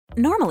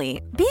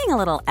Normally, being a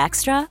little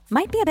extra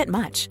might be a bit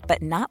much,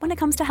 but not when it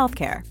comes to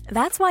healthcare.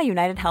 That's why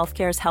United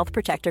Healthcare's Health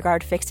Protector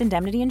Guard fixed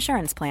indemnity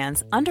insurance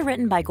plans,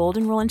 underwritten by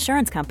Golden Rule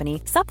Insurance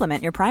Company,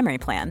 supplement your primary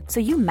plan so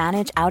you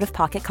manage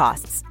out-of-pocket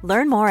costs.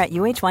 Learn more at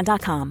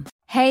uh1.com.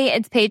 Hey,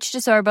 it's Paige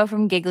DeSorbo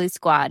from Giggly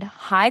Squad.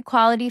 High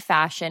quality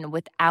fashion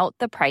without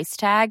the price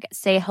tag.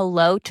 Say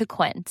hello to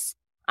Quince.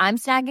 I'm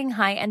snagging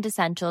high-end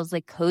essentials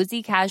like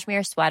cozy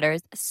cashmere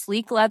sweaters,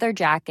 sleek leather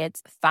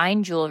jackets,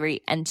 fine jewelry,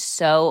 and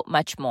so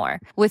much more.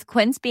 With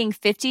Quince being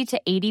 50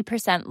 to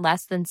 80%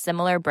 less than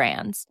similar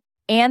brands.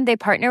 And they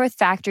partner with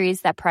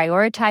factories that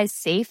prioritize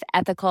safe,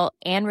 ethical,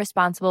 and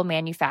responsible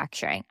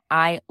manufacturing.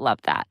 I love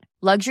that.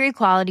 Luxury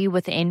quality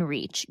within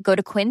reach. Go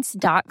to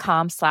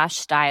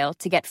quince.com/style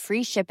to get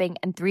free shipping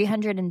and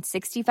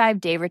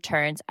 365-day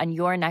returns on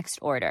your next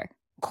order.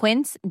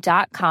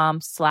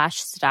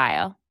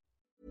 Quince.com/style.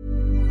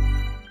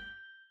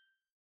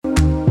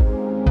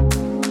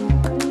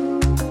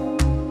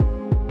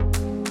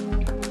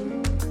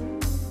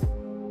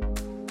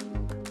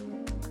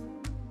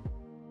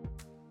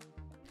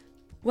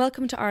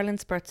 Welcome to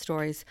Ireland's Birth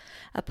Stories,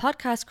 a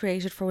podcast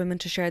created for women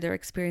to share their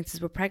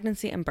experiences with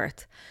pregnancy and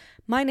birth.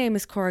 My name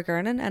is Cora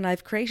Gernan and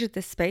I've created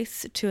this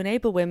space to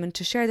enable women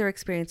to share their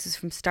experiences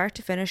from start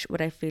to finish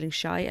without feeling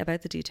shy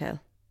about the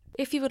detail.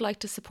 If you would like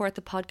to support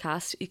the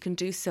podcast, you can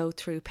do so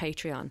through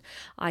Patreon.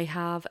 I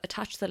have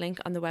attached the link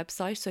on the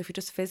website, so if you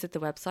just visit the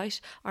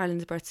website,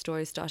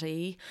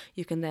 irelandsbirthstories.ie,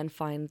 you can then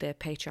find the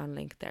Patreon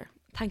link there.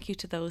 Thank you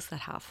to those that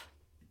have.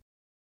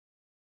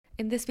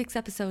 In this week's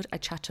episode, I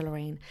chat to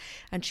Lorraine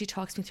and she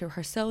talks me through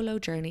her solo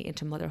journey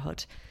into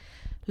motherhood.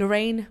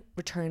 Lorraine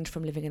returned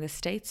from living in the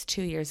States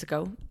 2 years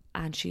ago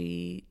and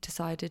she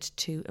decided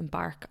to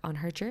embark on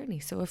her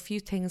journey. So a few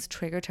things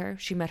triggered her.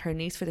 She met her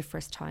niece for the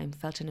first time,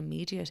 felt an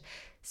immediate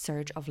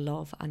surge of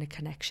love and a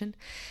connection.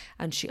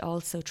 And she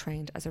also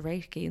trained as a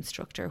Reiki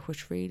instructor,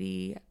 which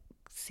really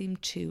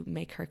seemed to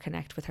make her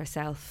connect with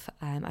herself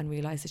and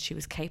realise that she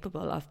was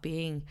capable of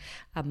being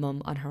a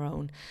mum on her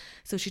own.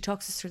 So she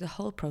talks us through the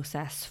whole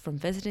process, from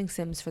visiting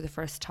Sims for the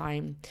first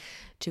time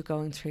to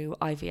going through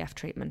IVF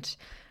treatment.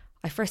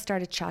 I first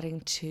started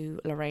chatting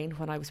to Lorraine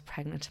when I was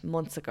pregnant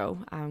months ago,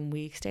 and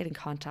we stayed in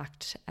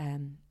contact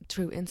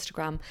through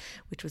Instagram,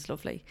 which was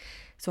lovely.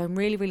 So I'm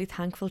really, really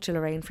thankful to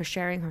Lorraine for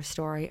sharing her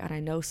story, and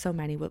I know so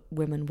many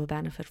women will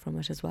benefit from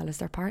it as well as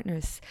their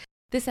partners.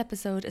 This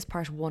episode is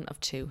part 1 of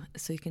 2,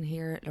 so you can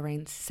hear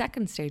Lorraine's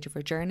second stage of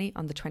her journey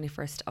on the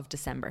 21st of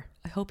December.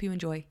 I hope you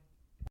enjoy.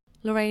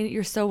 Lorraine,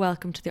 you're so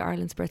welcome to the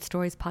Ireland's Birth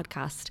Stories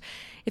podcast.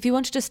 If you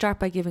wanted to start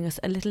by giving us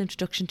a little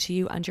introduction to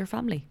you and your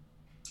family.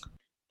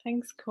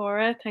 Thanks,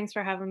 Cora. Thanks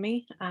for having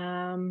me.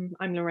 I'm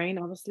Lorraine,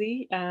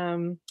 obviously,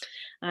 and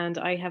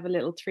I have a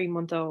little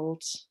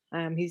 3-month-old.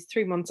 He's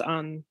 3 months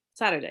on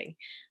Saturday,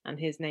 and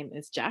his name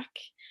is Jack.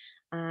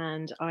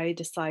 And I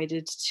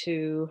decided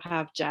to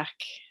have Jack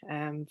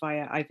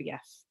via IVF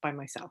by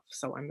myself.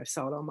 So I'm a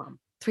solo mom.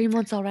 3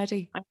 months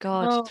already?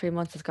 God, 3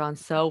 months has gone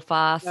so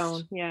fast.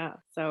 Yeah.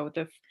 So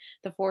the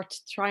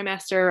 4th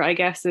trimester, I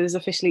guess, is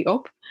officially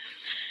up.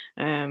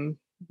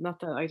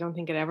 Not that I don't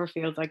think it ever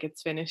feels like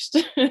it's finished.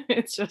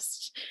 It's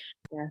just,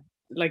 yeah,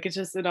 like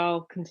it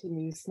all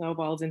continues,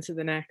 snowballs into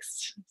the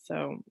next.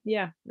 So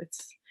yeah,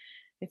 it's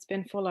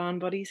been full on,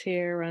 but he's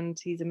here and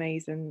he's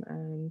amazing,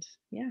 and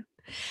yeah.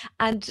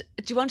 And do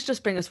you want to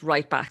just bring us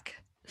right back?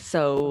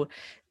 So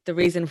the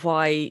reason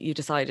why you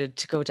decided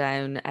to go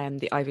down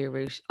the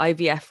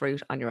IVF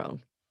route on your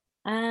own.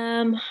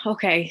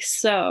 Okay,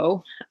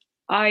 so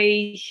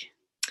obviously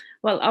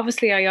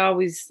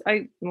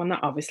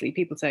not obviously,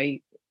 people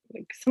say,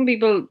 like, some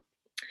people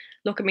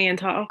look at me and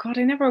thought, oh God,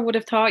 I never would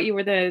have thought you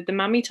were the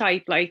mammy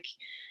type. Like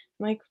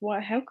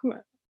what? How come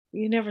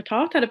you never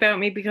thought that about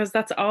me? Because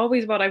that's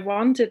always what I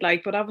wanted.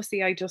 Like, but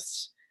obviously I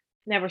just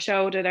never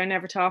showed it. I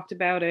never talked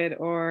about it.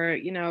 Or,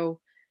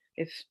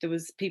 if there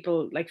was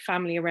people like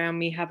family around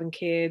me having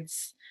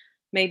kids,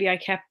 maybe I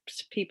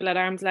kept people at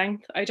arm's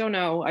length. I don't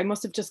know. I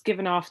must have just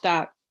given off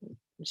that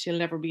she'll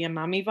never be a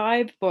mammy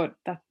vibe, but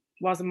that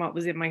wasn't what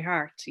was in my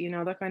heart,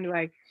 that kind of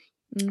way.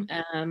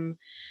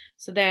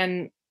 So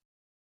then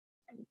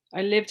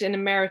I lived in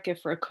America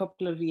for a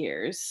couple of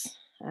years.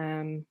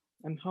 I'm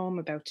home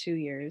about 2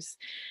 years.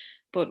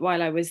 But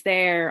while I was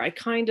there, it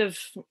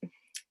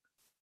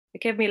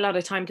gave me a lot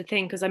of time to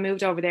think, because I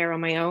moved over there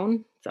on my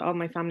own. So all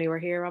my family were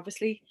here,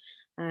 obviously.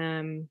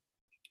 And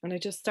I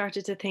just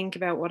started to think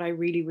about what I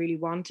really, really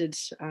wanted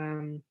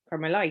for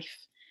my life.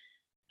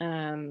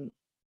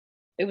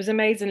 It was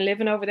amazing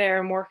living over there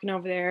and working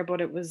over there,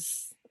 but it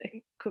was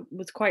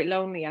quite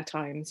lonely at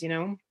times,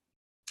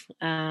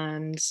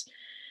 and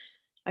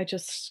I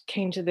just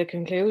came to the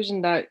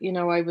conclusion that,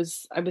 I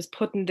was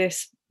putting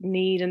this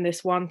need and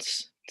this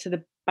want to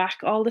the back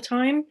all the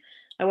time.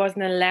 I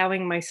wasn't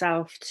allowing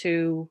myself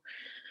to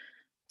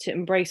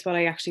embrace what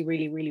I actually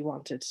really, really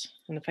wanted.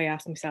 And if I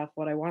asked myself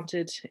what I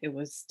wanted, it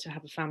was to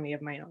have a family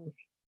of my own.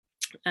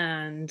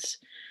 And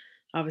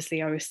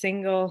obviously I was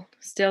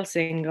still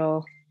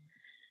single,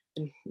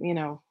 and,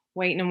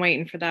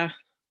 waiting for that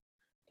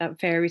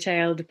fairy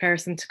tale, the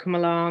person to come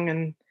along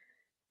and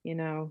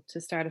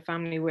to start a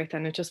family with,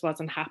 and it just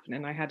wasn't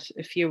happening. I had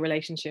a few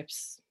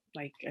relationships.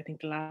 Like, I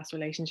think the last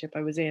relationship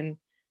I was in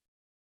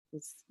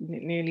was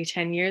nearly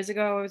 10 years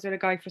ago. I was with a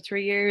guy for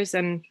 3 years,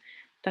 and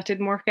that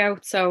didn't work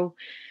out. So,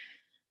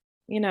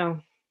 you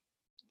know,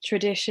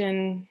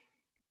 tradition,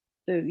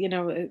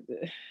 the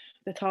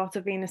thoughts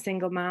of being a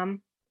single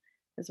mom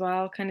as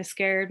well kind of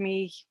scared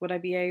me. Would I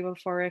be able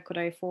for it? Could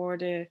I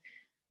afford it?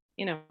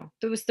 There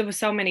was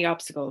so many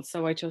obstacles.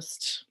 So I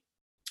just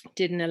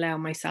didn't allow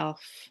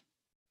myself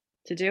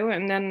to do it.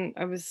 And then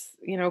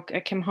I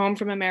came home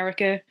from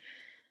America,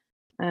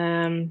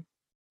 um,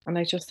 and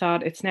I just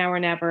thought it's now or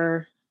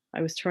never.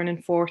 I was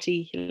turning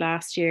 40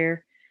 last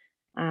year,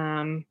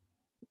 um,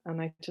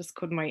 and I just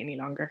couldn't wait any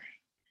longer,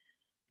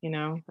 you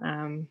know.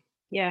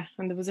 Yeah,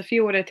 and there was a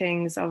few other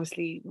things,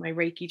 obviously my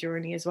Reiki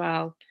journey as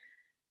well,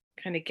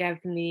 kind of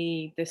gave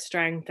me the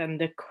strength and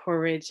the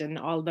courage and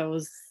all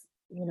those,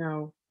 you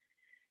know,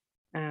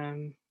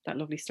 that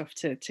lovely stuff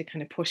to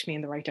kind of push me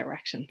in the right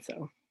direction.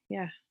 So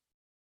yeah.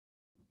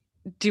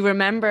 Do you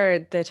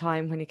remember the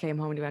time when you came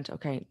home and you went,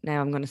 okay,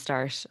 now I'm going to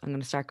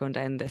start going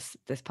down this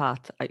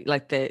path?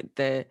 Like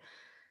the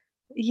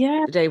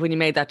Yeah. day when you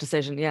made that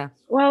decision? Yeah.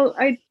 Well,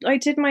 I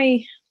did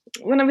my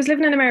when I was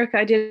living in America,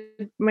 I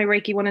did my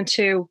Reiki 1 and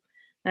 2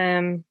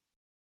 um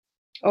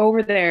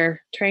over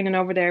there, training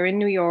over there in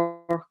New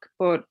York,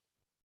 but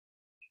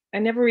I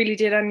never really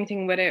did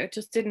anything with it. It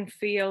just didn't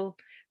feel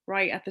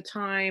right at the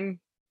time.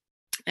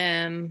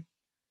 Um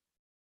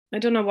I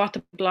don't know what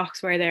the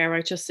blocks were there.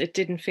 It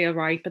didn't feel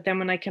right. But then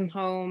when I came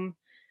home,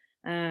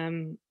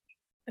 um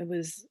it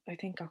was, I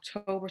think,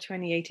 October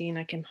 2018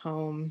 I came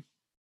home,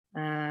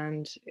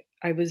 and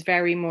I was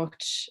very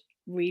much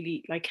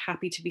really like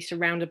happy to be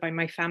surrounded by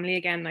my family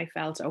again. I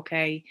felt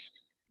okay,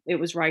 it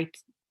was right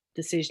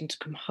decision to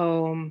come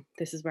home.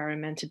 This is where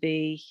I'm meant to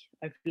be.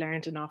 I've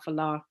learned an awful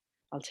lot.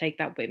 I'll take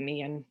that with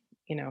me, and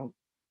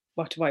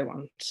what do I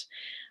want?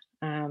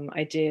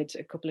 I did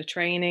a couple of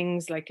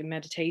trainings, like a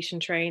meditation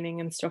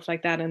training and stuff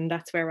like that, and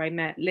that's where I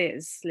met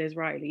Liz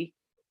Riley,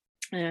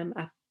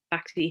 at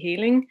Back to the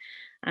Healing,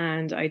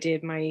 and I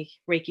did my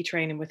Reiki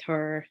training with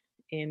her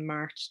in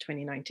March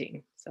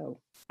 2019. So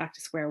back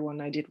to square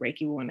one. I did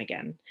Reiki 1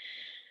 again,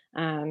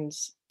 and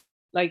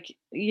like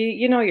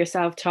you know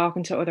yourself,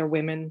 talking to other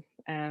women,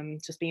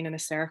 just being in a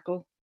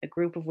circle, a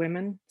group of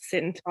women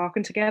sitting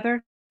talking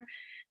together,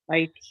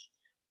 like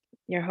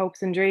your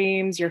hopes and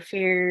dreams, your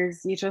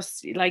fears, you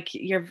just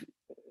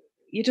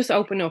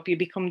open up, you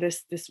become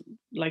this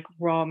like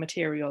raw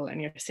material,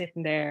 and you're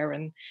sitting there,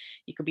 and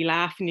you could be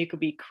laughing, you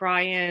could be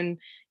crying,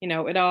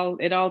 it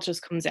all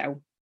just comes out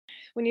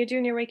when you're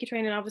doing your Reiki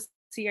training. Obviously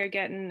you're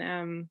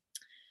getting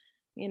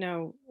you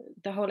know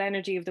the whole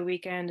energy of the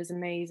weekend is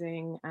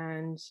amazing,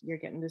 and you're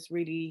getting this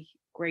really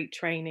great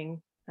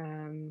training,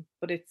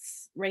 but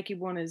it's Reiki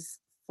 1 is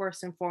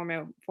first and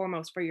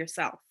foremost for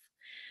yourself,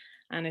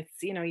 and it's,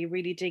 you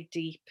really dig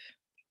deep.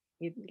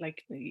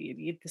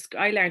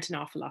 I learned an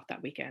awful lot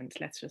that weekend,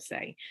 let's just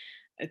say,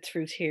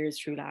 through tears,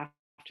 through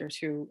laughter,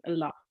 through a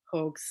lot of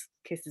hugs,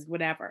 kisses,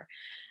 whatever.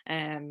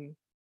 um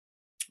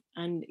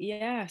and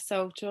yeah,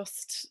 so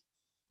just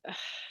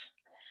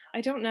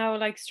I don't know,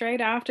 like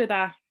straight after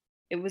that,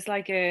 it was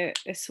like a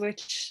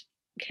switch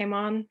came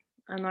on,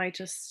 and I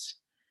just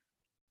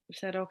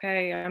said,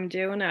 okay, I'm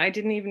doing it. I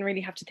didn't even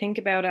really have to think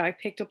about it. I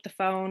picked up the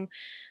phone,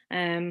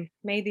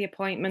 made the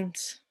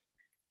appointment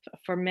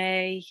for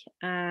May,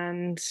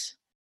 and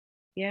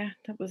yeah,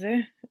 that was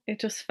it. It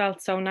just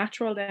felt so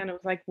natural then. It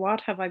was like,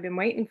 what have I been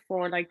waiting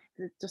for? Like,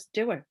 just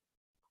do it.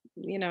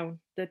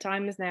 The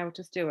time is now,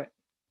 just do it.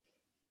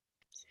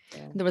 So,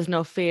 There was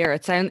no fear.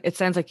 It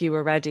sounds like you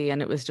were ready,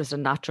 and it was just a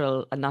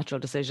natural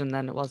decision.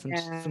 Then it wasn't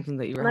yeah. something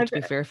that you And had to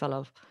be fearful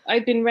of.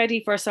 I've been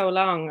ready for so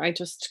long. I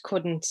just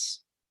couldn't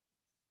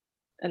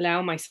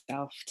allow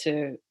myself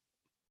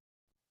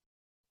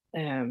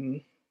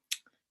um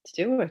to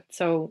do it.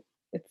 So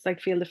it's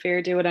like, feel the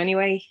fear, do it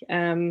anyway.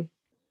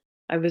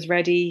 I was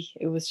ready.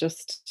 It was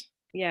just,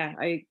 yeah,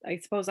 I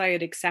suppose I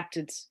had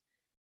accepted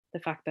the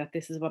fact that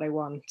this is what I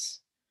want,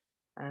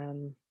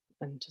 um,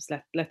 and just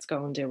let's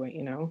go and do it.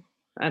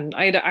 And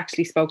I had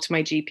actually spoke to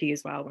my GP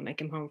as well when I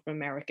came home from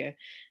America,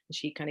 and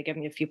she kind of gave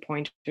me a few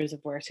pointers of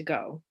where to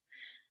go.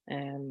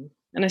 And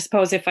I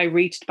suppose if I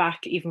reached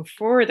back even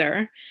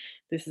further,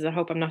 I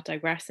hope I'm not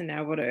digressing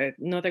now, but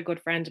another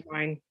good friend of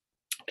mine,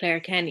 Claire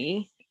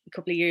Kenny, a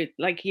couple of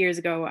years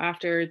ago,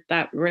 after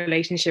that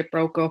relationship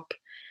broke up,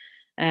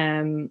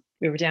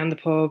 we were down the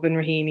pub in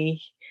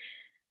Raheny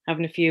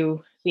having a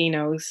few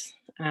vinos,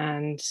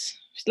 and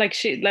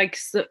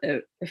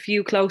a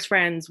few close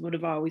friends would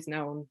have always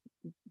known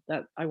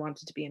that I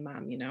wanted to be a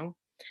mom.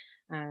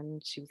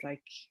 And she was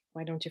like,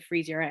 why don't you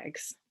freeze your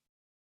eggs?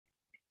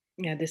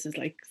 Yeah, this is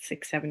like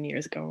 6 7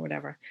 years ago or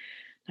whatever.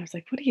 I was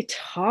like, what are you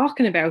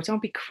talking about?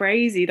 Don't be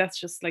crazy. That's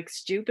just like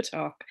stupid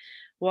talk.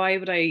 Why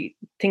would I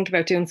think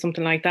about doing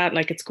something like that?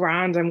 Like, it's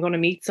grand, I'm going to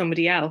meet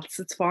somebody else,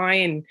 it's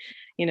fine,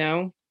 you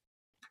know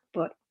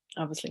but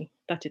obviously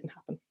that didn't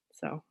happen.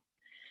 So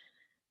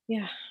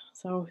yeah,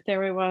 so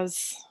there I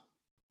was,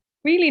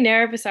 really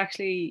nervous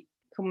actually,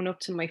 coming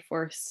up to my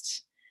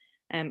first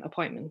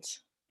appointment.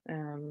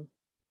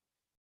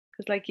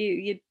 Because like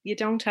you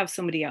don't have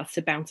somebody else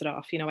to bounce it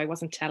off. I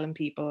wasn't telling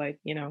people that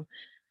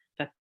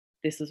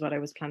this is what I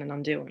was planning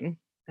on doing.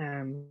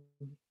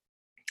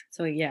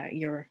 So yeah,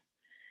 you're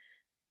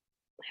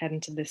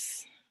heading to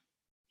this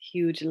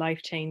huge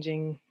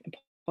life-changing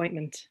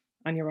appointment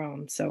on your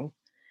own. So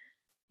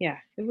yeah,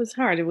 it was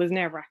hard. It was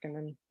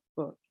nerve-wracking,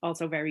 but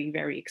also very,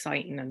 very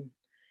exciting. And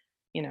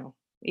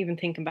even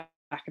thinking back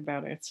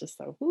about it, it's just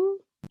so, woo,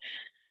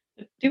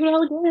 do it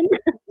all again.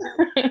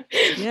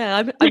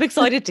 Yeah, I'm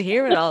excited to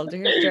hear it all, to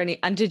hear the journey.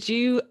 And did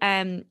you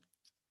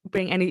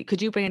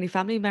could you bring any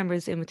family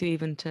members in with you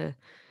even to?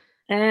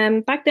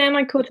 Back then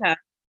I could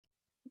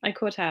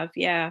have,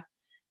 yeah.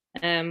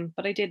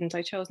 But I didn't.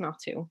 I chose not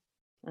to.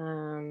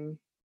 Um,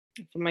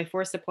 for my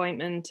first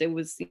appointment, it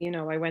was,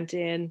 I went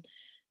in,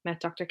 met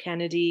Dr.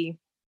 Kennedy,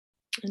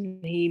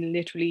 and he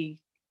literally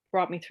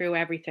brought me through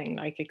everything,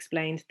 like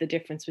explained the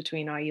difference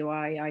between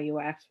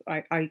IUI,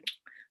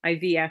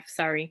 IVF,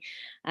 sorry.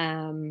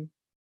 Um,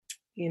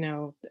 you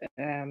know,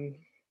 um,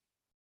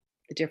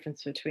 the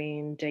difference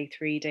between day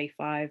 3, day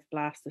 5,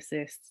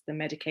 blastocysts, the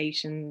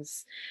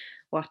medications,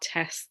 what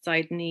tests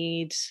I'd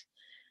need,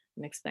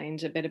 and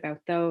explained a bit about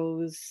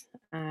those.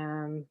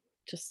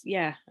 Just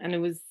yeah, and it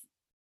was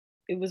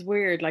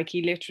weird. Like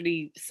he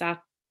literally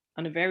sat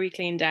on a very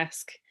clean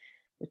desk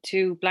with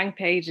 2 blank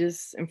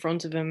pages in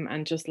front of him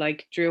and just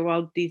like drew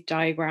all these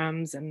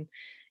diagrams, and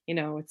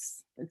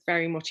it's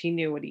very much he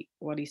knew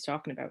what he's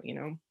talking about.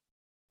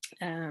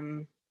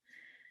 Um,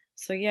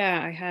 so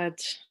yeah, I had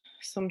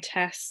some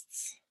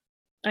tests.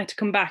 I had to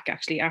come back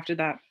actually after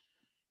that.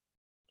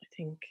 I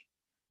think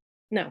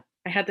no,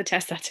 I had the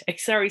test that day.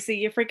 Sorry, see,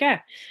 you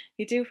forget.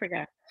 You do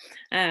forget.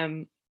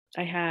 Um,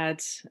 I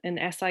had an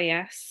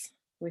SIS,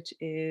 which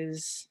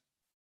is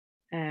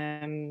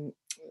um,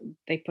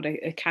 they put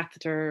a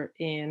catheter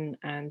in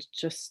and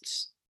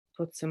just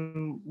put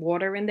some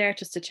water in there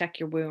just to check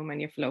your womb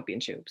and your fallopian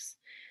tubes,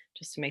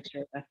 just to make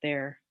sure that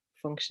they're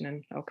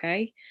functioning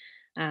okay.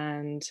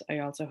 And I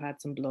also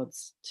had some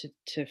bloods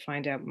to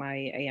find out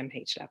my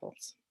AMH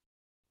levels.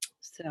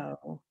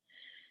 So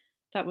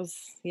that was,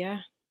 yeah,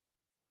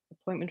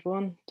 appointment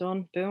 1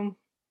 done. Boom.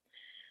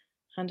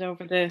 Hand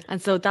over the.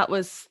 And so that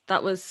was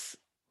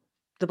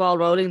the ball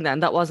rolling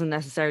then. That wasn't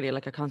necessarily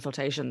like a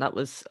consultation. That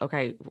was,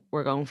 okay,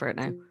 we're going for it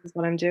now. This is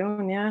what I'm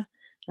doing, yeah.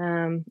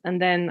 And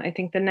then I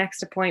think the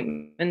next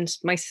appointment,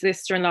 my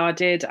sister-in-law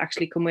did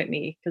actually come with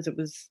me,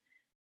 because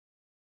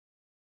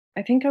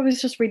I think I was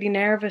just really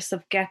nervous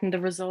of getting the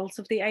results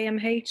of the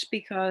AMH,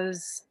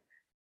 because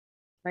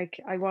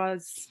like I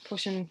was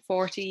pushing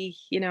 40,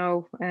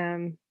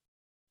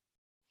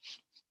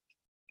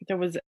 there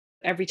was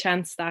every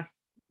chance that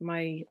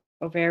my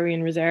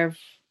ovarian reserve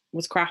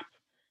was crap,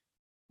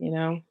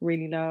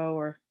 really low,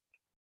 or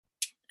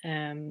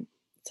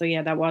so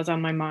yeah, that was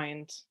on my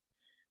mind,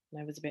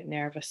 and I was a bit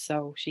nervous.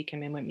 So she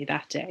came in with me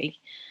that day.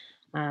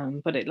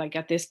 But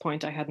at this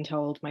point, I hadn't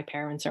told my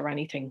parents or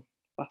anything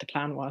what the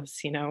plan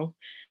was.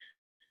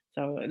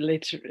 So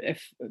literally,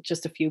 if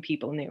just a few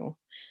people knew.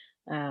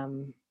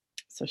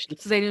 So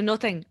they knew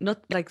nothing,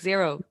 not like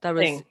zero. That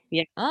was thing,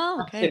 yeah.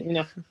 Oh, okay. Absolutely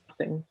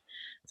nothing.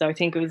 So I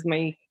think it was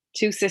my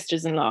 2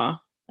 sisters-in-law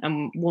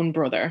and 1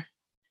 brother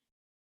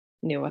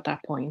knew at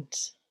that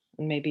point,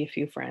 and maybe a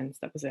few friends.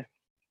 That was it.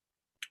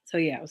 So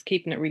yeah, I was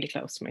keeping it really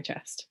close to my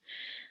chest.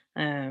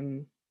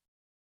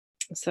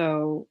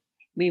 So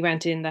we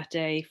went in that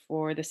day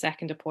for the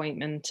second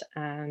appointment,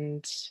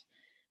 and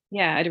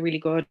yeah, I had a really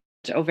good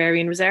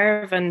ovarian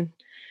reserve, and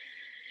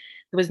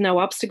there was no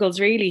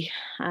obstacles really.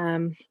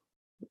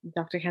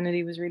 Dr.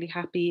 Kennedy was really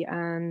happy,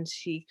 and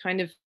he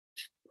kind of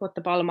put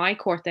the ball in my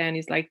court then.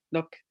 He's like,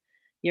 look,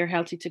 you're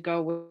healthy to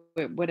go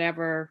with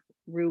whatever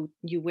route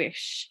you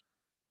wish.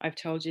 I've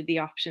told you the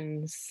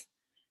options.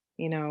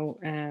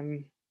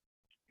 You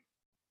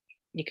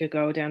could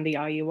go down the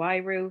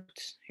IUI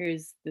route.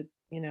 Here's the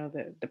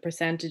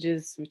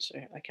percentages, which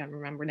I can't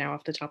remember now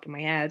off the top of my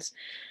head.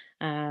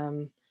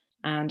 And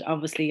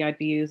obviously I'd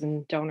be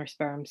using donor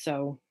sperm,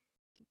 so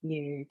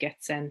you get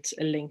sent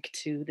a link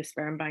to the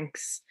sperm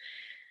banks,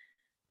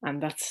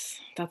 and that's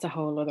a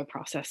whole other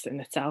process in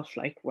itself.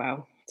 Like,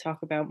 wow,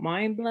 talk about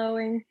mind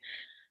blowing.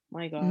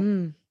 My God.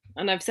 And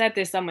I've said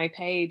this on my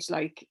page,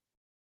 like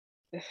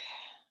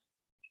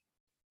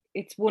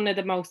it's one of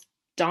the most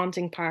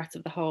daunting parts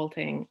of the whole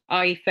thing.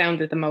 I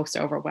found it the most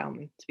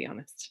overwhelming, to be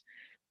honest,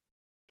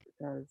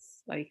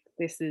 because like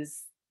this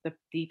is the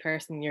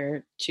person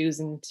you're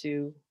choosing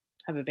to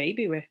have a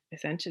baby with,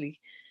 essentially,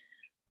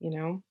 you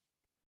know.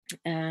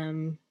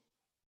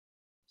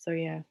 So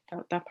yeah,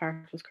 that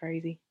part was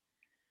crazy.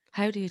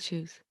 How do you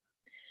choose?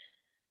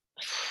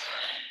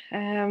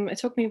 It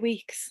took me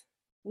weeks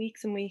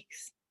and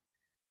weeks.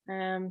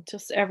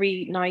 Just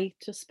every night,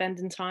 just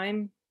spending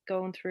time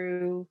going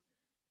through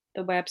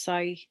the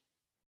website.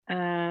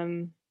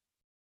 Like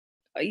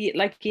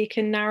you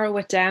can narrow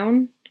it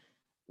down.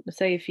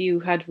 Say if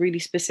you had really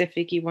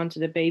specific, you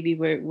wanted a baby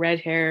with red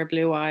hair,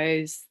 blue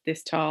eyes,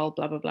 this tall,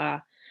 blah blah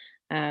blah.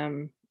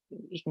 You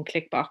can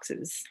click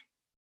boxes.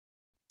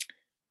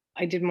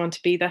 I didn't want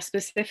to be that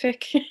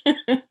specific.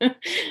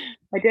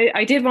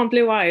 I did want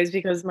blue eyes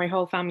because my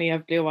whole family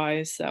have blue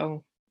eyes.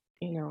 So,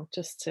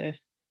 just to,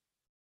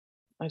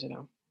 I don't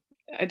know.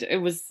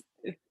 There's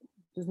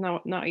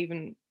not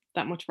even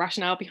that much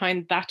rationale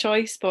behind that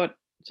choice, but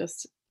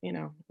just,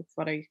 it's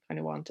what I kind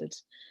of wanted.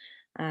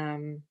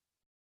 Um,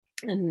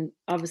 and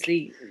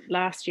obviously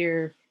last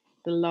year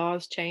the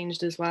laws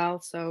changed as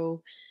well,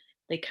 so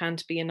they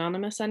can't be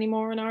anonymous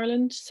anymore in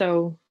Ireland.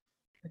 So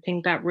I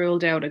think that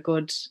ruled out a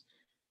good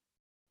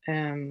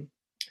um,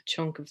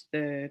 chunk of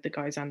the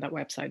guys on that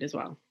website as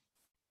well.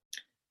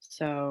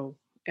 So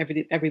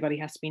everybody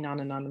has to be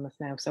non-anonymous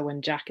now. So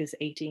when Jack is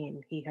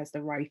 18, he has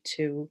the right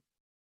to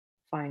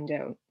find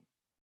out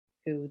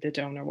who the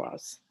donor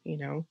was.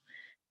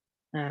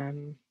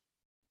 Um,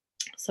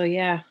 so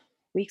yeah,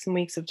 weeks and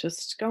weeks of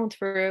just going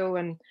through,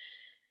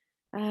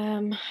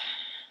 and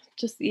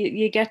just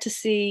you get to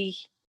see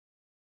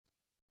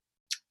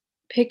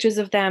pictures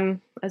of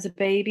them as a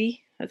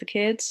baby, as a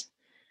kid.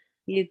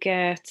 You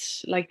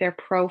get like their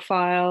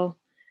profile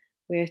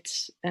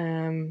with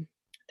their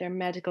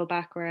medical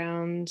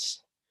background,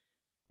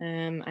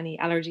 any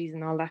allergies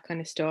and all that kind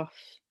of stuff.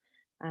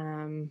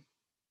 Um,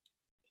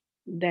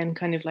 then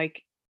kind of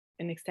like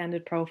an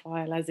extended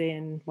profile, as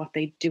in what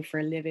they do for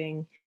a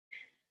living,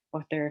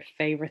 what their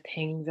favorite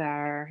things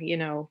are,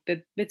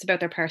 bits about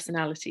their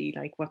personality,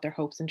 like what their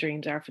hopes and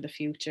dreams are for the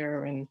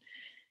future, and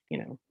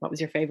what was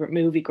your favorite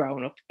movie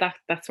growing up,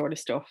 that sort of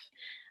stuff.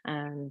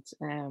 And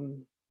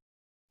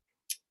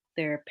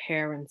their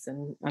parents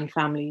and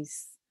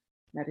families'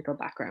 medical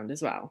background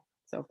as well.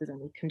 So if there's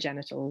any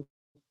congenital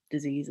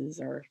diseases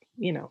or,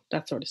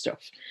 that sort of stuff.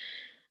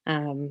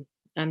 And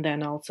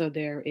then also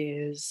there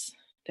is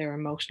their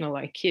emotional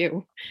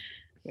IQ,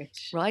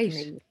 which for Right.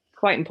 me is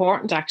quite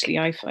important actually.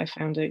 I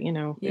found it,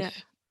 Yeah.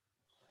 if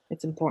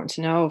it's important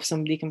to know if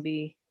somebody can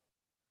be,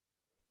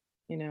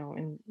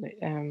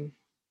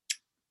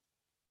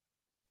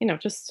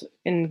 just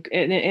in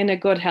a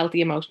good,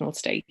 healthy emotional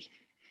state.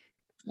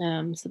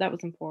 So that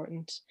was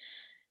important.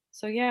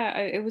 So yeah,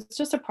 it was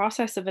just a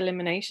process of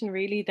elimination,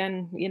 really.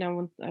 Then,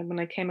 when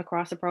I came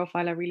across a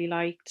profile I really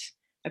liked,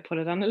 I put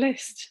it on a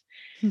list.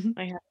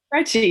 I had a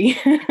spreadsheet,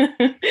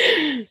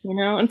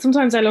 and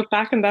sometimes I look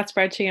back on that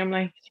spreadsheet, I'm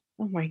like,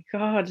 oh my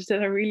God,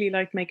 did I really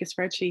make a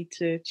spreadsheet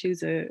to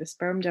choose a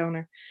sperm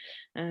donor?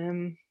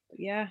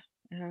 Yeah,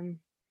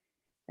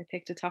 I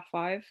picked a top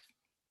 5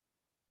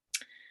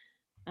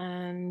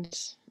 and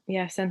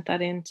yeah, sent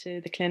that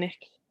into the clinic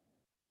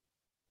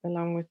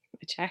along with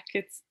a check.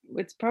 It's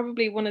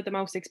probably one of the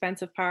most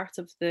expensive parts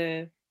of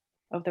the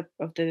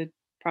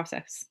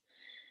process.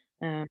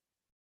 Um,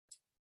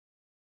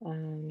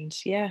 and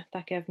yeah,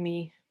 that gave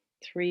me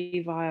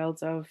 3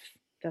 vials of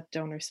that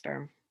donor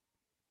sperm.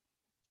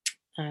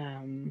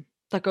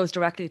 That goes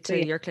directly So to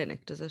yeah, your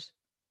clinic, does it?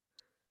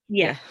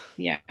 yeah,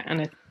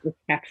 and it's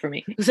kept for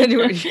me. Because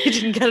anyway, you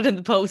didn't get it in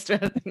the post or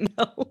anything,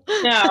 no.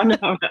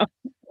 No.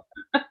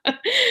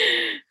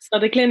 So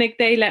the clinic,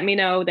 they let me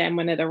know then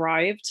when it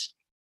arrived,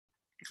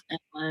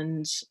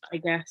 and I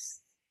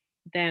guess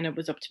then it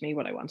was up to me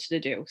what I wanted to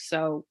do.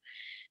 So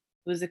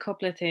there was a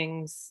couple of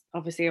things.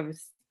 Obviously, I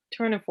was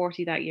turning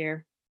 40 that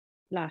year,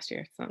 last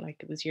year. It's not like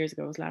it was years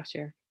ago, it was last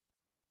year.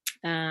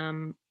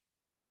 And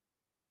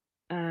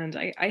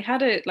I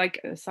had it, like,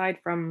 aside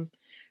from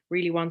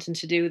really wanting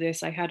to do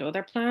this, I had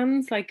other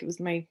plans. Like, it was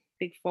my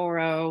big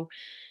 4-0.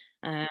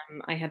 I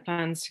had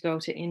plans to go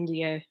to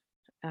India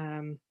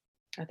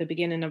at the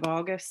beginning of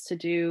August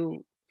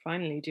to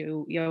finally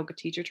do yoga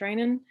teacher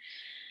training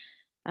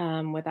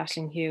with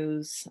Ashling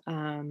Hughes.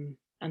 And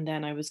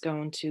then I was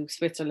going to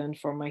Switzerland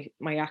for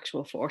my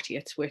actual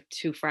 40th with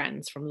 2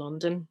 friends from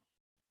London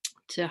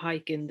to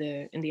hike in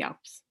the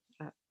Alps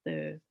at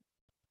the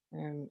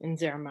in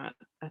Zermatt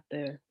at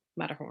the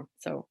Matterhorn.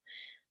 So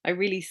I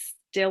really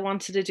still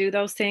wanted to do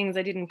those things.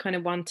 I didn't kind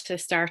of want to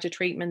start a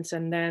treatment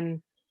and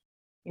then,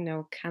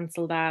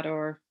 cancel that,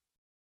 or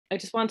I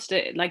just wanted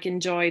to like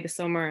enjoy the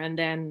summer. And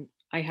then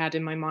I had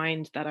in my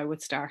mind that I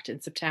would start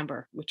in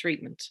September with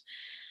treatment.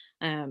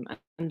 And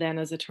then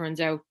as it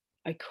turns out,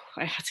 I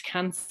had to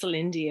cancel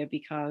India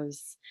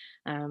because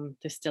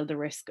there's still the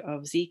risk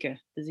of Zika,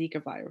 the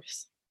Zika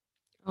virus.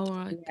 Oh,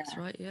 right. Yeah. That's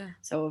right. Yeah.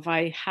 So if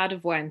I had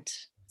have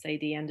went, say,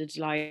 the end of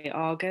July,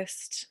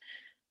 August,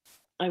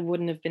 I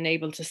wouldn't have been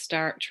able to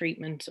start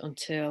treatment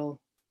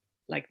until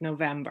like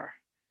November.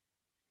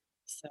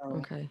 So,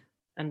 Okay.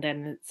 and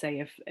then say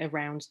if a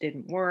round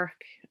didn't work,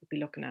 I'd be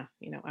looking at,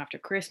 after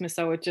Christmas.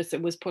 So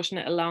it was pushing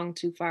it along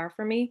too far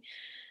for me.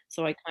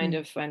 So I kind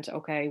of went,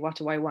 okay, what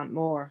do I want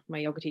more? My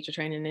yoga teacher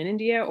training in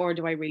India, or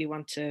do I really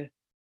want to,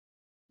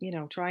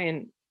 try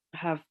and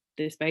have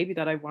this baby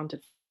that I've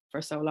wanted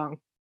for so long?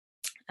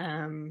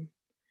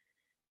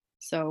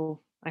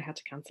 So I had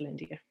to cancel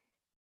India,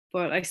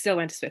 but I still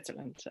went to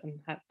Switzerland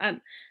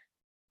and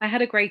I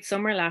had a great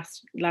summer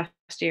last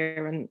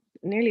year. And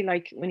nearly,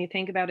 like, when you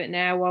think about it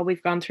now, what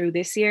we've gone through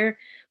this year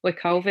with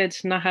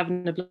COVID, not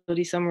having a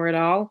bloody summer at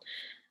all,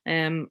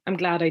 I'm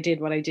glad I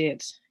did what I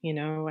did.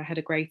 I had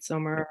a great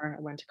summer.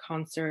 I went to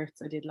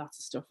concerts. I did lots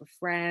of stuff with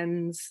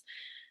friends.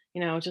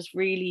 just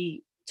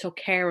really took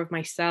care of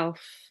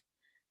myself,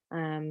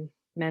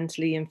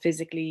 mentally and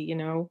physically,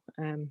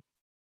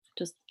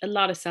 just a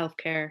lot of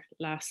self-care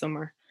last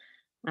summer.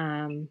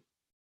 Um,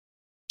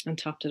 and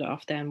topped it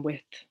off then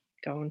with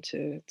going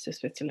to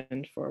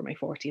Switzerland for my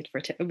 40th.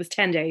 It was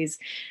 10 days.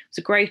 It was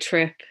a great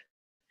trip.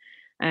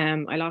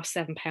 I lost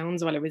 7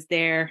 pounds while I was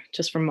there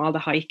just from all the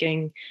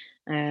hiking.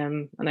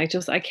 And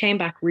I came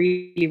back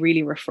really,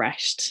 really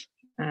refreshed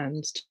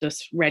and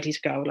just ready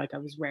to go. Like I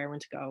was raring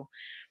to go.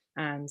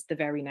 And the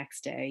very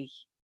next day,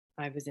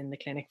 I was in the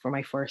clinic for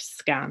my first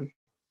scan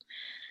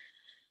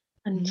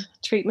and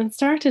treatment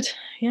started.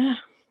 Yeah.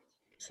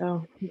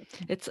 So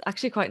It's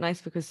actually quite nice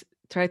because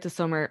throughout the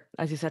summer,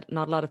 as you said,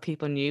 not a lot of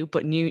people knew,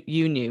 but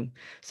you knew.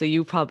 So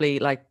you probably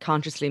like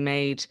consciously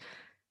made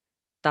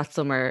that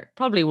summer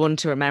probably one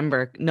to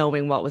remember,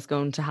 knowing what was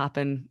going to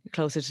happen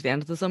closer to the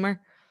end of the summer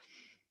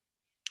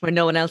when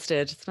no one else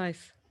did. It's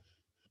nice.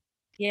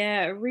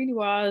 yeah, it really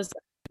was.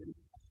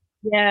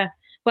 Yeah.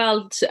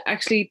 Well,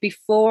 actually,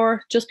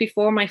 just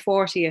before my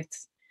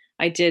 40th,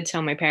 I did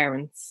tell my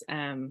parents,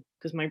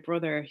 because my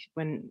brother,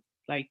 when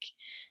like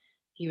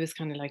he was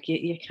kind of like,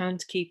 you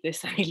can't keep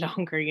this any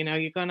longer,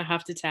 you're gonna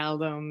have to tell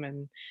them.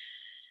 And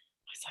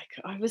I was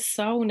like, I was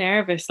so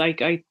nervous.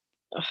 Like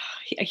ugh,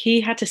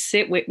 he had to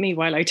sit with me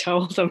while I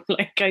told him.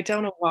 Like I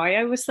don't know why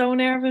I was so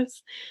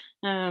nervous,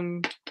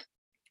 um,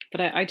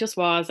 but I just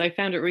was. I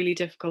found it really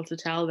difficult to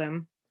tell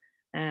them.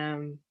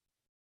 Um,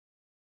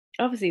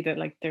 Obviously,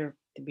 they'd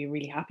be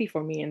really happy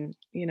for me, and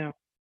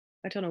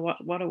I don't know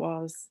what it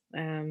was.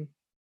 And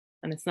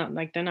it's not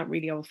like they're not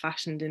really old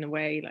fashioned in a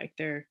way, like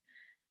they're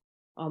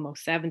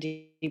almost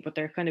 70, but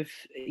they're kind of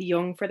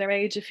young for their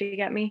age, if you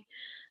get me.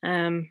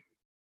 Um,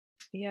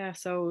 yeah,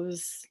 so it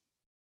was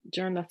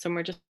during that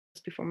summer, just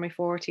before my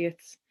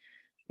 40th,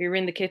 we were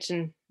in the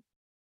kitchen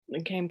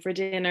and came for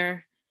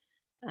dinner,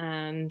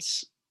 and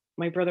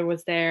my brother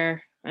was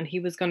there and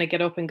he was going to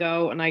get up and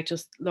go, and I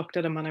just looked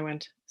at him and I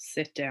went,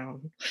 sit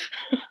down.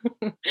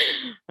 I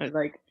was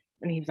like,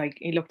 and he was like,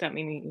 he looked at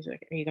me and he was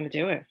like, are you going to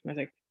do it? And I was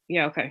like,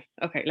 yeah, okay,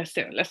 let's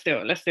do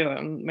it,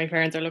 and my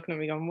parents are looking at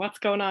me going, what's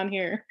going on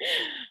here?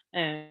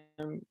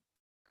 um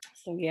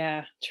so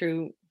yeah,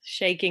 through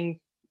shaking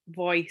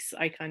voice,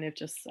 I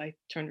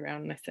turned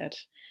around and I said,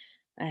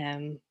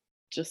 um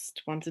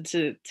just wanted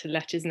to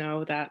let you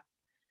know that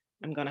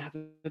I'm gonna have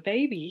a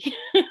baby.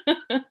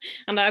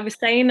 And I was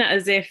saying that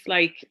as if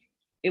like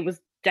it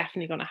was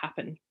definitely gonna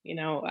happen.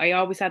 I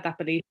always had that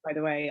belief, by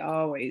the way,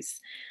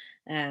 always.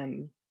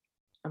 Um,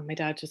 and my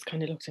dad just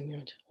kind of looked at me and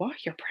went,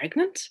 what, you're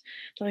pregnant?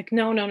 They're like,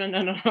 no, no, no,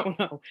 no, no, no,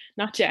 no,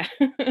 not yet.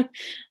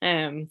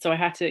 So I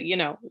had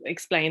to,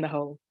 explain the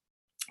whole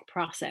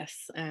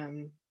process.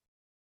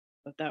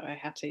 But that I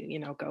had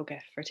to, go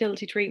get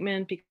fertility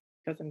treatment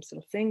because I'm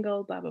still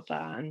single, blah, blah,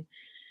 blah. And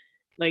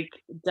like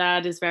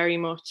dad is very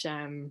much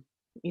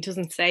he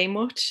doesn't say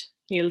much.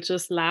 He'll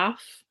just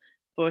laugh,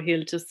 but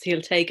he'll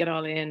take it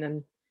all in,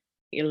 and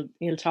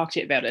he'll talk to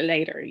you about it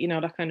later,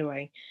 that kind of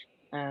way.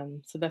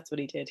 So that's what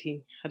he did.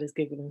 He had his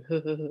giggle and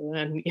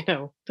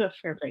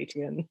fair play to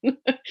you, and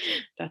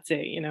that's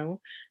it,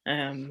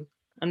 and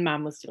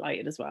mom was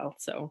delighted as well.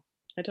 So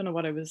I don't know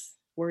what I was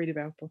worried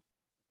about, but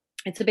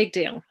it's a big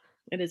deal.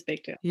 It is a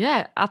big deal.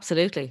 Yeah,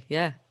 absolutely.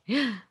 Yeah.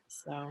 Yeah.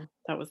 So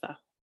that was that.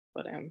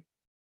 But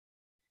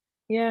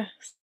yeah,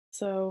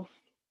 so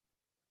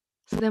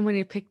So then when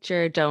you picked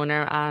your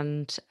donor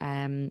and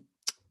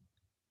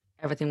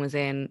everything was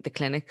in the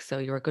clinic, so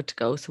you were good to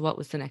go. So what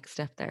was the next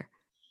step there?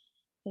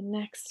 the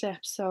next step,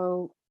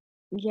 so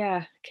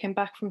yeah, came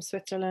back from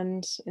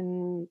Switzerland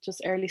in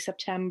just early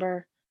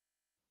September,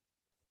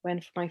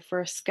 went for my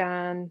first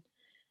scan.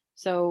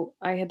 So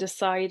I had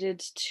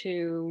decided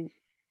to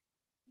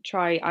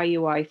try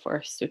IUI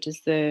first, which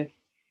is the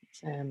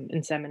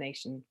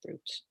insemination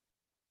route.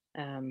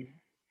 Um,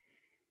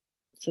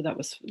 so that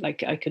was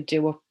like I could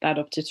do that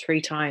up to 3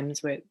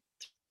 times with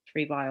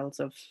 3 vials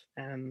of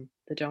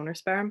the donor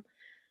sperm.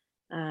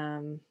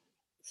 Um,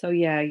 so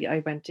yeah,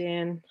 I went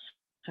in,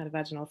 had a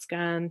vaginal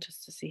scan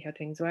just to see how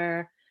things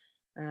were.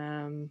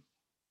 Um,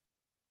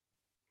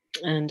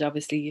 and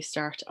obviously you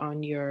start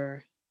on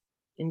your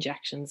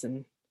injections.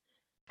 And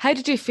How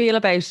did you feel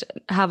about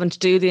having to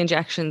do the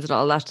injections and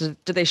all that?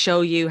 Did they show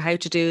you how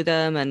to do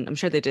them? And I'm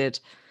sure they did.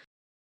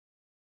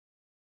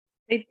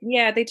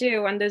 they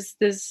do, and there's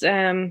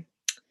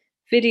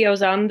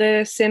videos on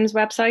the Sims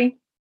website.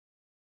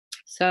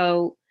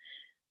 So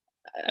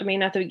I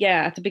mean, at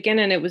the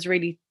beginning it was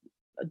really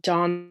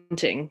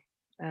daunting.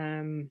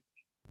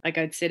 Like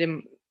I'd sit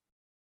in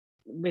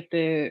with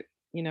the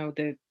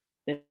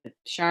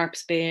sharp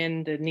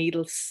spin, the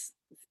needles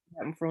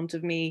in front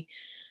of me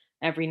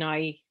every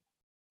night.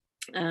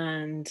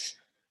 And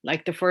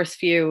like the first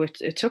few,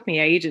 it took me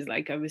ages.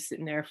 Like I was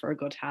sitting there for a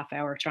good half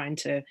hour trying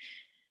to,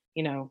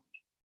 you know,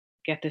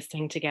 get this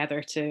thing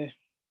together to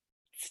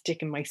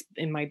stick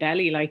in my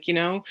belly, like,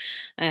 the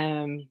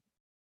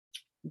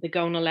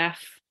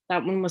Gonal-f,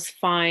 that one was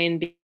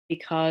fine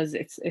because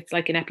it's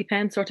like an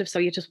EpiPen sort of, so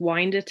you just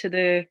wind it to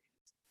the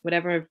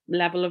whatever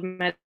level of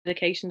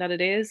medication that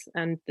it is,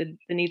 and the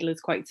needle is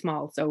quite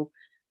small, so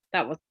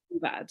that wasn't too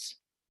bad.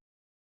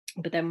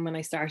 But then when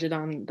I started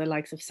on the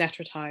likes of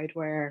Cetrotide,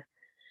 where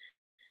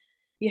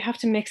you have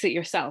to mix it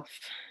yourself.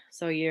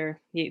 So you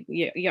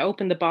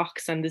open the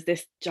box and there's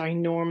this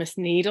ginormous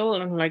needle,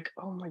 and I'm like,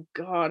 oh my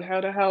god,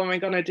 how the hell am I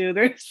gonna do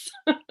this?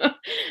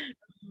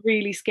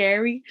 Really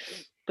scary.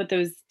 But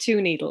there's two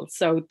needles.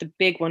 So the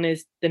big one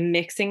is the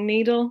mixing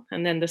needle,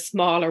 and then the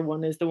smaller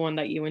one is the one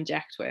that you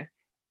inject with.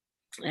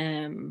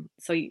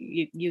 So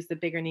you use the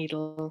bigger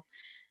needle,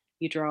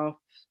 you draw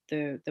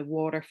the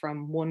water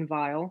from one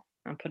vial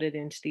and put it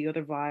into the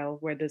other vial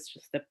where there's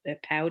just the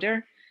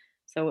powder,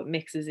 so it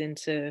mixes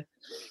into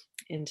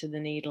the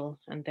needle,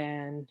 and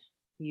then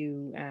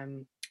you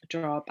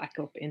draw it back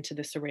up into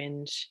the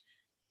syringe,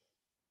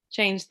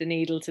 change the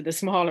needle to the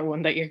smaller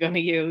one that you're going to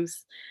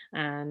use,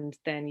 and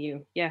then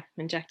you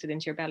inject it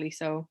into your belly.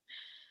 So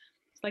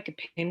it's like a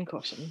pin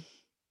cushion,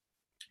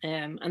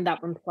 and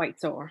that one's quite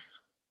sore.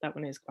 That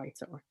one is quite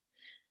sore.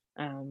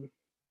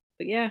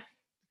 But yeah,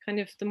 kind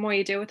of the more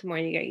you do it, the more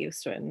you get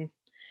used to it, and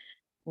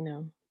you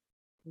know,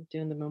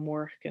 doing them in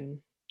work,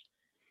 and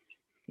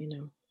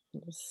it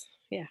was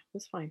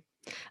fine.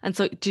 And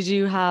so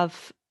you had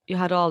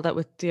all that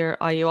with your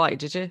IUI,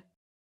 did you?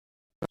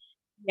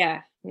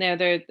 Yeah, no,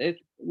 it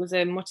was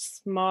a much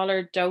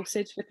smaller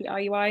dosage with the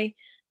IUI,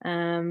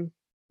 and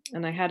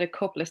I had a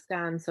couple of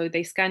scans. So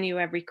they scan you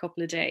every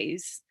couple of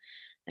days,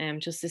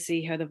 just to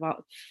see how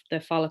the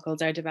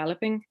follicles are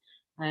developing.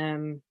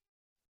 And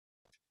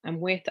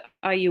with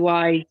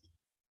IUI,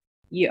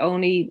 you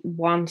only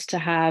want to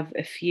have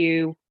a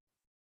few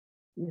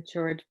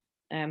matured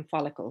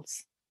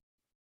follicles,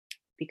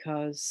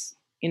 because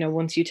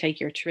once you take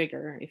your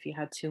trigger, if you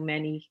had too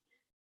many,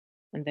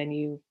 and then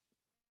you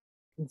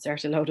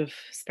insert a load of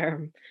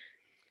sperm,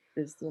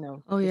 there's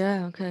Oh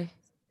yeah, okay.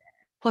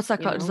 What's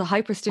that called? Is it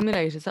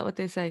hyperstimulate? Is that what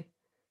they say?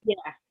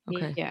 Yeah.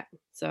 Okay. Yeah.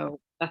 So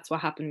that's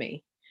what happened to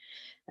me.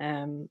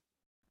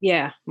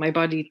 My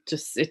body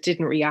it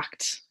didn't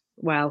react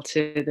well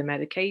to the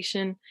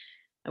medication.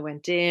 I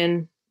went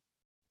in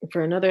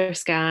for another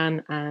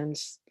scan, and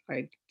I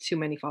had too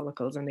many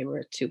follicles and they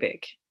were too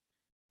big.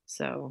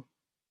 So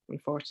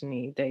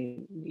unfortunately, they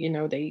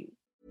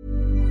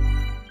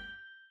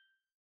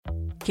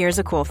Here's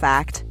a cool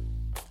fact.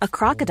 A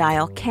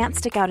crocodile can't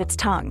stick out its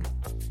tongue.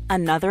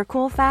 Another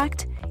cool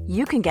fact,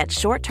 you can get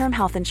short-term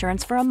health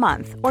insurance for a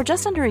month or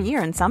just under a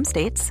year in some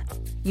states.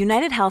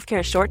 United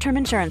Healthcare short-term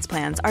insurance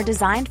plans are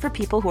designed for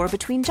people who are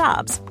between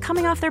jobs,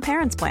 coming off their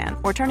parents' plan,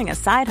 or turning a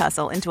side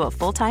hustle into a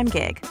full-time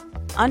gig.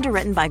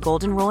 Underwritten by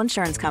Golden Rule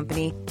Insurance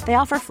Company, they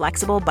offer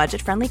flexible,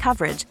 budget-friendly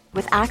coverage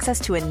with access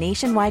to a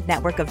nationwide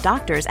network of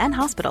doctors and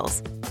hospitals.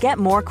 Get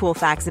more cool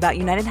facts about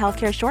United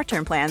Healthcare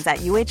short-term plans at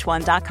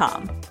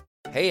uh1.com.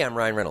 Hey, I'm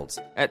Ryan Reynolds.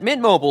 At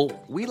Mint Mobile,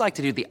 we like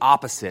to do the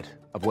opposite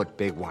of what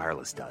Big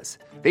Wireless does.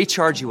 They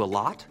charge you a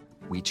lot,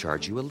 we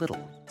charge you a little.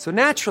 So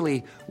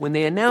naturally, when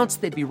they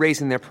announced they'd be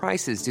raising their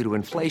prices due to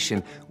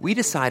inflation, we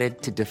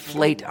decided to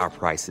deflate our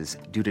prices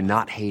due to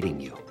not hating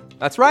you.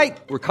 That's right.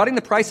 We're cutting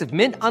the price of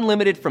Mint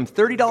Unlimited from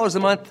 $30 a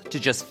month to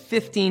just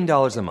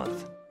 $15 a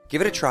month. Give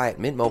it a try at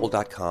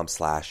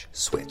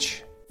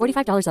mintmobile.com/switch.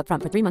 $45 up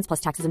front for 3 months plus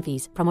taxes and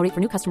fees. Promo rate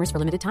for new customers for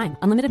limited time.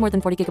 Unlimited more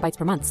than 40 gigabytes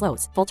per month.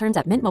 Slows full terms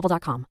at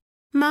mintmobile.com.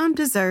 Mom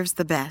deserves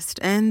the best,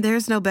 and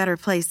there's no better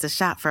place to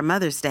shop for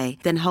Mother's Day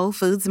than Whole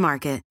Foods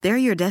Market. They're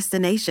your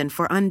destination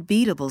for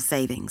unbeatable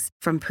savings,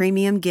 from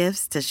premium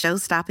gifts to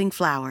show-stopping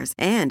flowers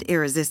and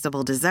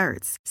irresistible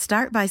desserts.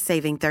 Start by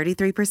saving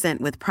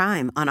 33% with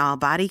Prime on all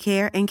body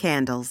care and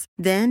candles.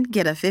 Then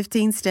get a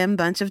 15-stem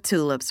bunch of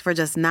tulips for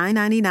just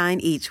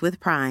 $9.99 each with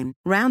Prime.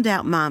 Round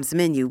out Mom's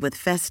menu with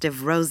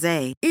festive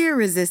rosé,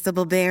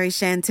 irresistible berry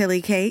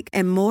chantilly cake,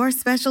 and more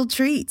special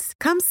treats.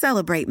 Come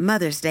celebrate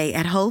Mother's Day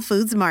at Whole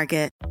Foods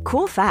Market.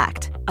 Cool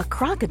fact, a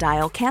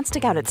crocodile can't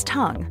stick out its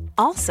tongue.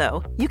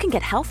 Also, you can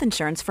get health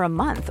insurance for a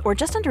month or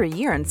just under a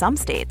year in some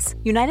states.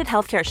 United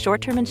Healthcare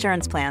short-term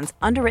insurance plans,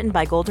 underwritten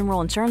by Golden Rule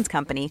Insurance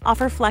Company,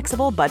 offer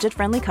flexible,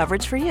 budget-friendly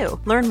coverage for you.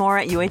 Learn more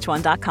at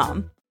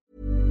uh1.com.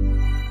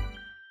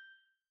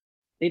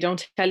 They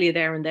don't tell you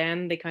there and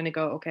then. They kind of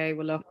go, okay,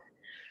 well, look,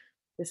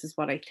 this is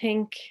what I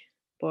think,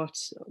 but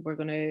we're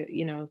going to,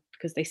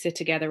 because they sit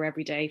together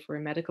every day for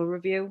a medical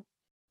review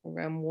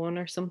around 1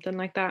 or something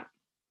like that.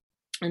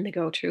 And they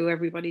go through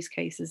everybody's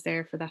cases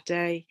there for that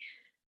day,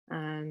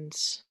 and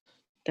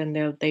then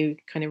they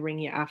kind of ring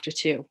you after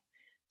 2.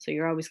 So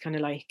you're always kind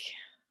of like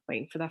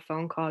waiting for that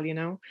phone call,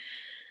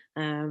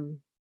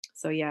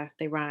 So yeah,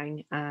 they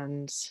rang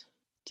and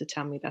to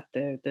tell me that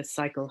the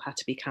cycle had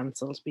to be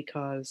cancelled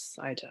because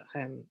I'd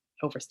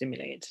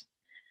overstimulated.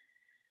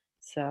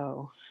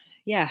 So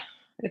yeah,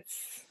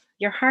 it's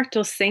your heart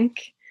does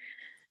sink.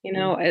 I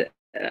know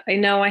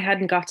I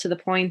hadn't got to the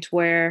point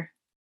where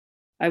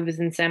I was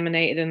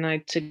inseminated and I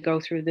had to go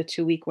through the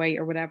 2-week wait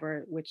or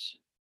whatever, which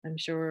I'm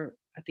sure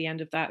at the end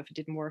of that, if it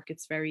didn't work,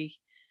 it's very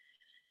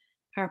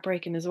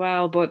heartbreaking as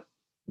well. But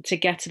to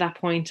get to that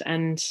point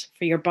and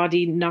for your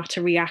body not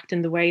to react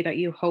in the way that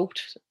you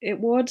hoped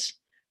it would,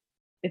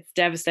 it's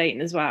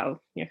devastating as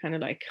well. You're kind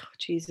of like, oh,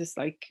 Jesus,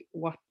 like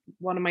what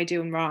am I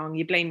doing wrong?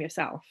 You blame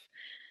yourself.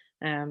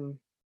 Um,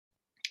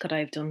 could I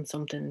have done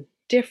something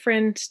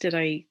different? Did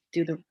I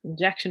do the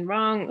injection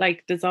wrong?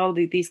 Like there's all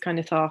these kind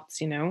of thoughts,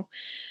 you know.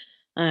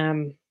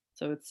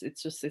 So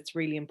it's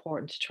really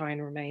important to try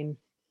and remain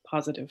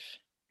positive,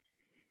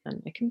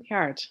 and it can be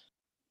hard.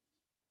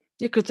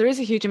 Yeah, because there is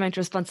a huge amount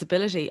of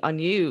responsibility on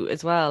you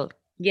as well,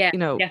 Yeah, you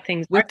know, get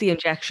things right. with the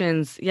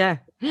injections. Yeah.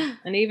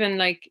 And even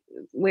like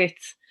with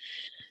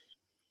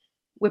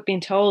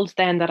being told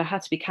then that it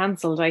had to be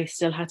cancelled, I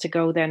still had to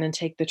go then and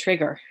take the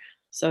trigger.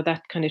 So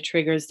that kind of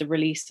triggers the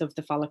release of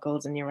the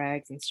follicles in your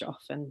eggs and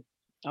stuff. And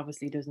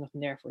obviously there's nothing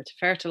there for it to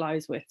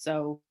fertilize with.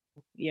 So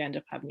you end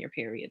up having your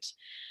period.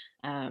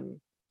 Um,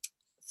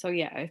 so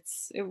yeah,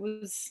 it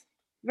was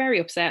very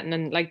upsetting.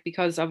 And like,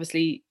 because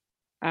obviously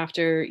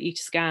after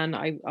each scan,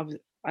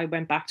 I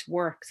went back to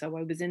work. So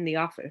I was in the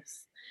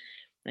office,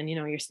 and you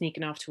know, you're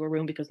sneaking off to a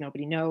room because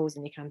nobody knows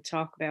and you can't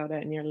talk about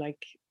it. And you're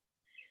like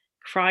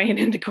crying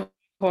in the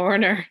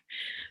corner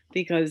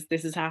because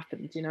this has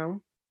happened, you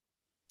know.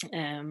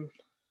 Um,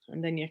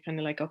 and then you're kind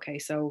of like, okay,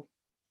 so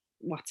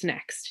what's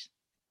next?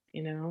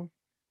 You know,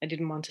 I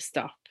didn't want to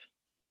stop.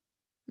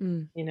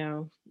 Mm. You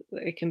know,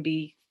 it can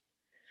be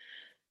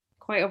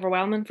quite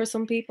overwhelming for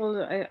some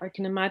people, I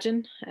can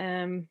imagine.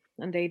 And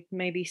they'd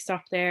maybe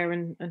stop there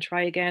and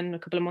try again a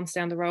couple of months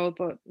down the road.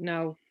 But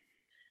no,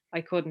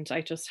 I couldn't.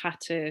 I just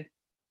had to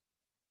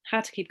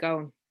keep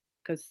going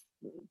because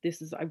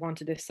I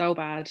wanted this so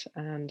bad,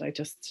 and I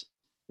just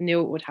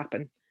knew it would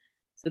happen.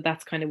 So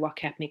that's kind of what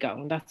kept me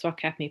going. That's what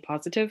kept me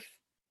positive.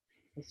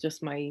 It's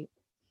just I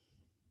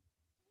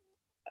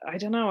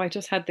don't know, I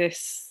just had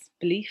this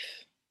belief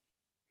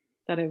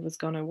that it was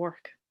going to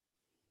work.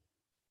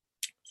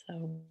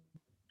 So,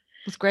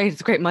 It's great.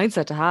 It's a great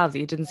mindset to have that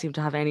you didn't seem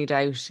to have any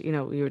doubt. You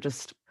know, you were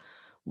just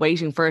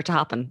waiting for it to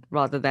happen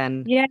rather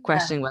than yeah,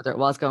 questioning whether it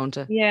was going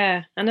to.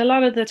 yeah. And a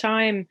lot of the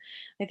time,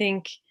 I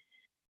think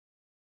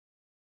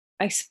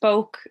I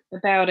spoke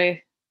about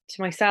it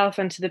to myself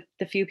and to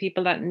the few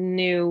people that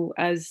knew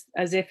as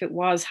if it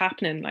was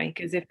happening, like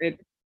as if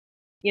it,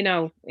 you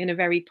know, in a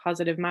very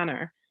positive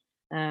manner.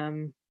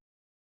 Um,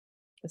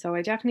 so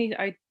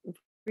I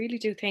really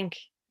do think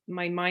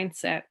my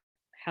mindset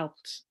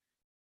helped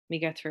me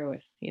get through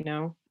it, you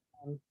know.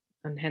 Um,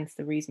 and hence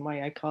the reason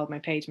why I called my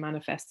page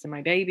Manifesting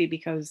My Baby,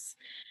 because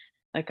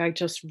like I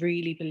just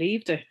really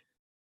believed it.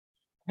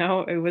 You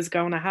know, it was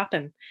going to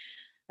happen.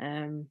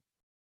 Um,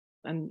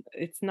 and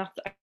it's not.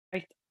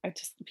 I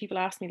just people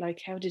ask me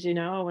like, how did you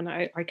know? And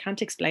I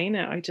can't explain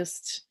it. I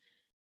just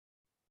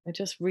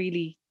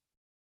really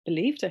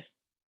believed it.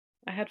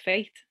 I had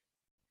faith.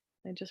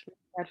 I just really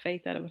had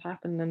faith that it would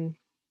happen. And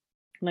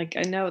like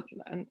I know,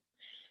 and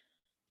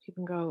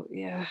people go,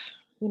 yeah,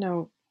 you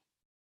know,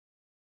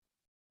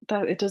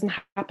 that it doesn't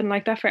happen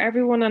like that for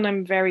everyone, and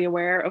I'm very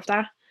aware of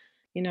that.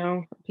 You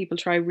know, people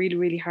try really,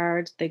 really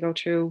hard. They go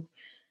through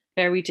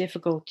very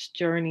difficult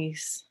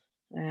journeys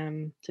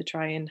to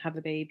try and have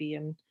a baby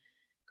and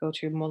go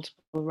through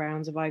multiple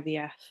rounds of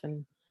IVF,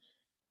 and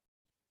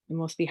it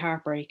must be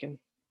heartbreaking,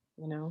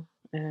 you know.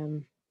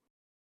 And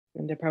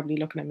they're probably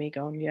looking at me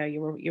going, "Yeah,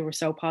 you were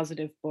so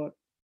positive, but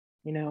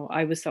you know,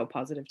 I was so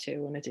positive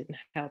too, and it didn't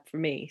help for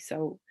me."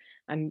 So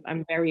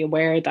I'm very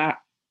aware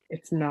that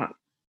it's not.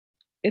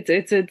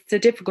 It's a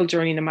difficult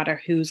journey, no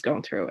matter who's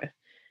going through it,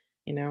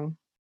 you know.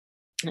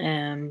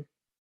 Um,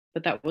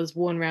 but that was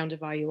one round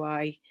of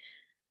IUI.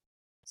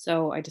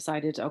 So I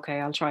decided, okay,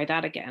 I'll try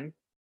that again,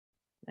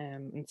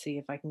 and see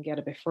if I can get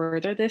a bit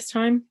further this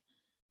time.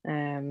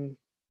 Um,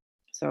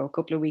 so a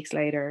couple of weeks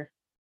later,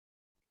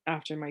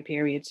 after my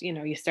period, you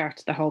know, you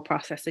start the whole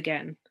process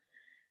again.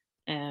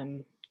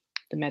 Um,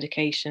 the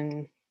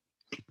medication,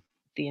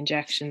 the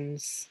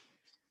injections,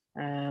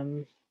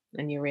 and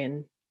you're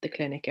in the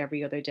clinic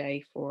every other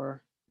day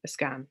for a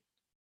scan.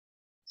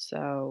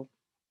 So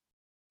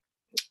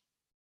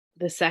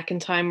the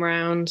second time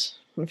round,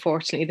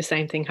 unfortunately, the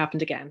same thing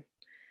happened again.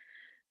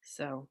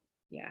 So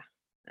yeah,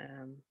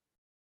 um,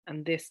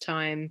 and this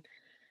time,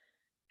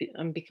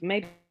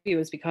 maybe it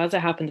was because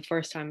it happened the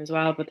first time as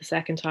well, but the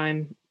second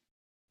time,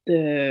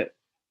 the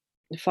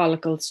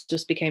follicles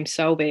just became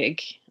so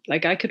big,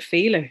 like I could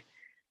feel it,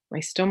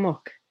 my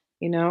stomach,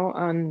 you know,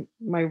 on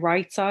my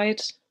right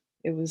side.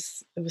 It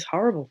was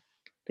horrible.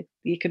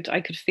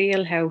 I could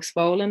feel how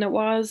swollen it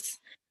was.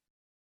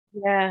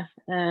 Yeah,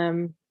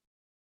 and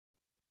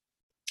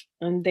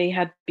they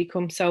had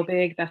become so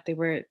big that they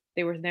were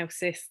now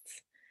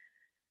cysts.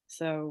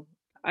 So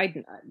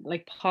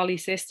like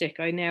polycystic.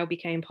 I now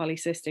became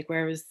polycystic,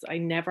 whereas I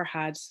never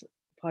had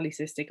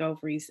polycystic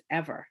ovaries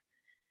ever.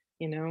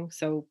 You know,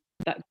 so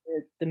that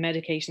the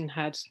medication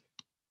had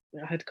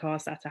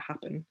caused that to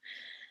happen.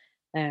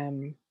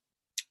 Um.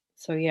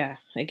 So yeah,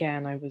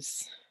 again, I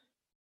was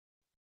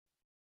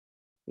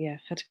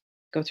had to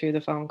go through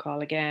the phone call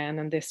again,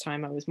 and this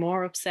time I was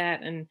more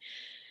upset, and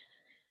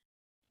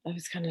I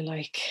was kind of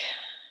like,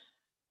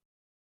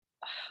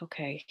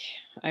 okay,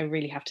 I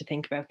really have to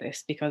think about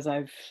this because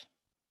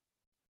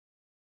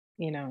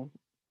you know,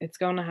 it's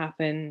going to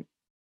happen.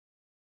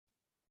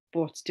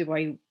 but do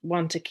I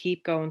want to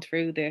keep going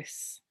through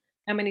this?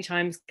 How many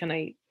times can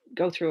I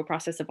go through a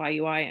process of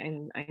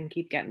IUI and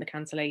keep getting the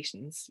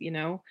cancellations?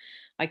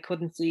 I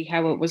couldn't see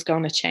how it was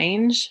going to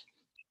change.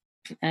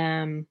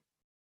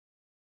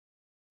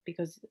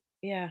 Because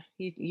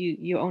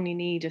you only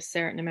need a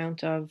certain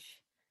amount of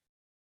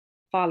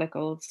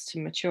follicles to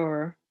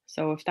mature.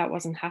 So if that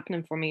wasn't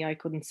happening for me, I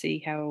couldn't see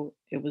how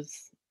it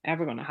was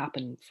ever going to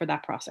happen for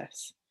that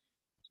process.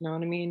 You know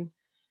what I mean?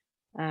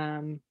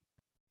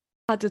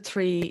 Had the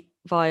 3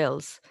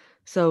 vials.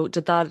 So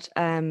did that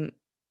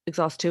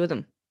exhaust 2 of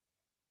them?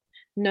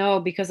 No,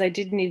 because I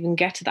didn't even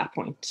get to that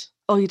point.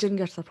 Oh, you didn't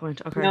get to that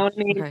point. Okay. You know what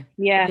I mean? Okay.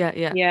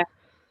 Yeah.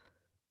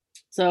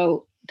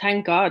 So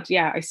thank God,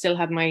 I still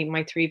had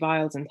my 3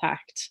 vials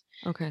intact.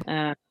 Okay.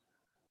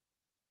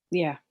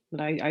 Yeah,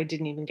 but I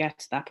didn't even get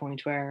to that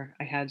point where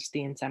I had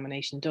the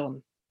insemination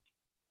done,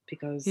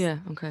 because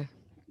okay.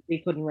 we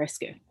couldn't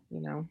risk it,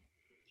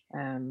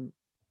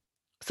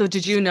 So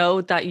did you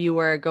know that you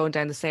were going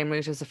down the same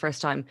route as the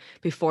first time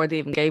before they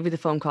even gave you the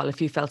phone call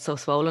if you felt so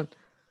swollen?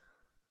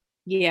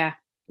 Yeah,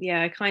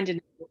 I kind of,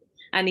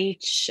 and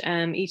each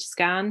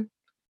scan,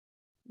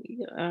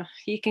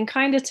 you can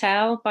kind of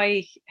tell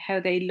by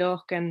how they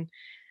look, and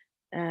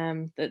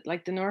that,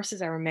 like, the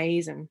nurses are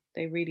amazing.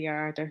 They really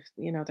are. They're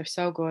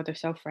so good. They're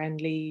so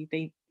friendly.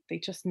 They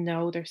just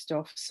know their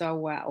stuff so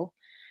well,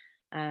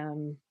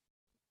 and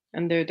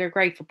they're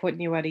great for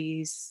putting you at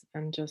ease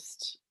and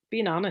just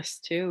being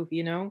honest too.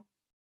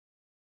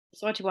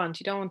 It's what you want.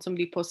 You don't want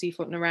somebody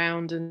pussyfooting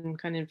around and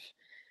kind of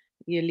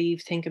you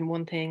leave thinking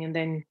one thing and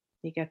then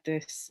you get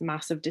this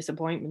massive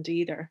disappointment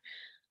either.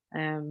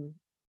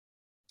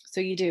 So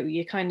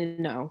you kind of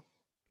know.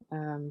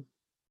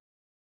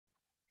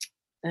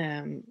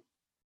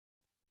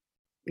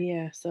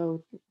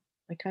 So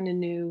I kind of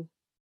knew.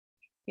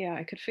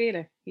 I could feel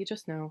it. You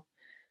just know.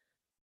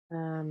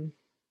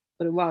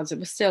 But it was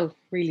still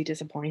really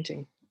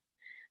disappointing.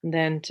 And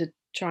then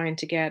trying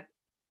to get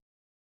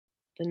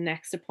the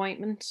next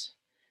appointment,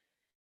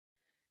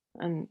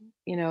 and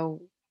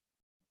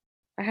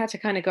I had to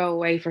kind of go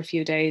away for a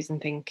few days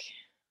and think,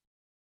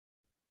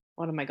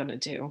 what am I going to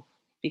do?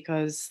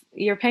 Because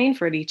you're paying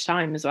for it each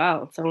time as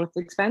well, so it's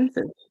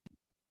expensive.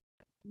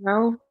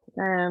 I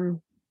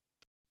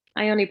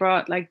only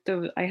brought, like,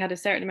 I had a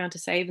certain amount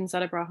of savings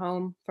that I brought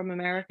home from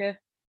America,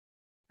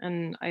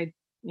 and I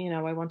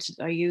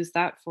used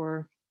that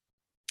for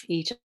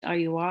each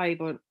IUI,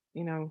 but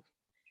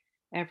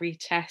every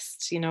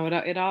test,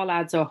 it all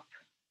adds up,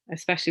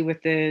 especially with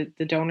the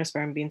donor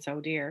sperm being so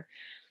dear.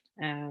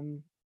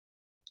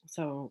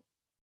 So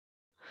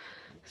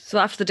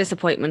after the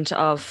disappointment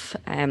of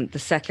the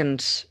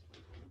second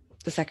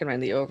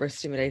round that you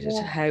overstimulated,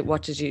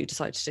 what did you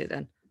decide to do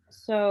then?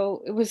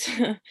 So it was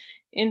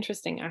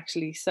interesting,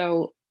 actually.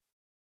 So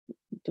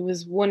there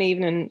was one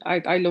evening,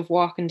 I love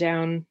walking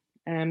down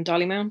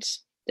Dollymount,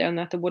 down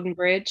at the wooden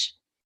bridge.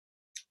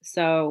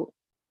 So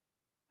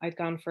I'd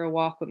gone for a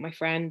walk with my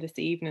friend this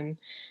evening,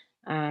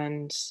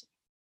 and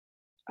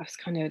I was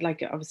kind of,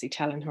 like, obviously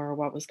telling her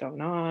what was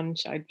going on.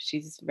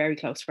 She's a very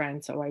close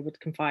friend, so I would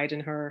confide in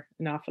her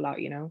an awful lot,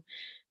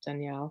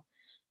 Danielle.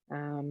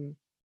 And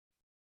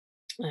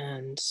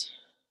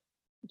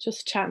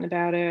just chatting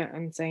about it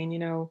and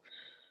saying,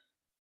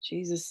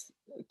 Jesus,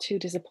 2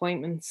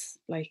 disappointments.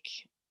 Like,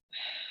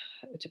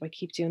 do I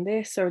keep doing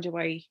this, or do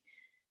I,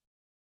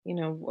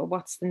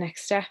 what's the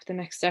next step? The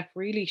next step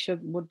really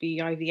would be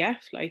IVF,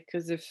 like,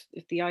 because if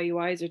the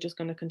IUIs are just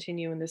going to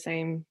continue in the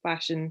same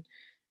fashion,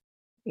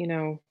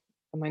 am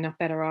I not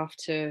better off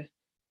to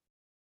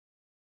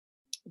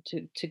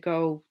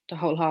go the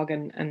whole hog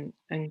and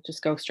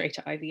just go straight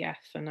to IVF?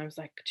 And I was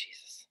like,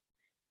 Jesus,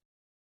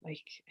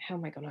 like, how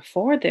am I going to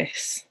afford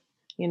this?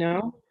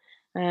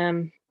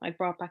 I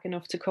brought back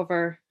enough to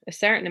cover a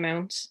certain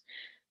amount,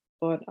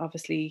 but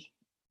obviously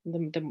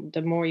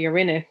the more you're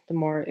in it, the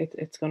more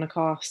it's going to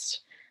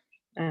cost.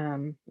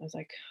 I was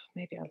like,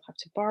 maybe I'll have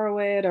to borrow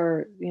it,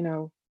 or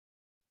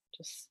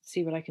just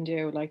see what I can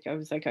do. Like, I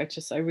was like, I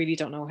really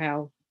don't know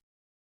how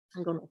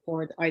I'm going to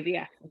afford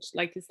IVF, which,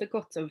 like, is the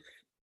guts of,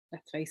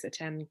 let's face it,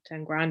 10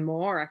 grand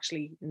more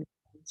actually.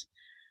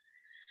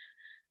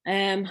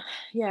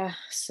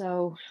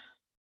 So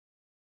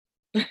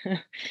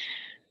the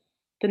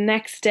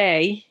next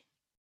day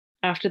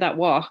after that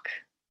walk,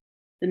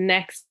 the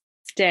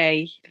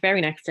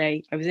very next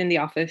day, I was in the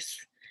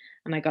office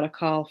and I got a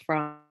call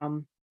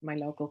from my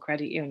local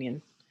credit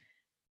union.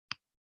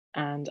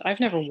 And I've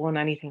never won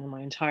anything in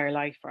my entire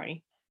life,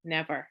 right?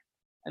 Never.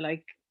 I,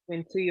 like,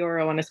 win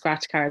 €2 on a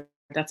scratch card.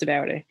 That's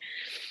about it.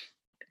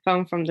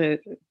 Phone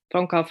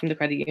call from the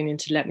credit union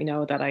to let me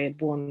know that I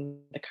had won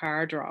the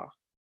car draw.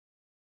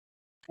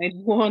 I'd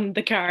won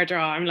the car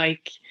draw. I'm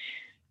like,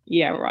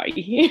 yeah, right.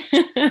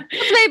 That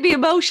made me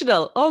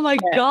emotional. Oh my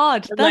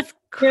God, that's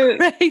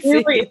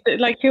crazy.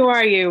 Who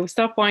are you?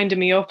 Stop winding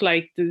me up.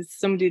 Like, there's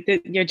somebody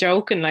that you're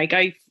joking. Like,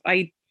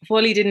 I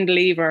fully didn't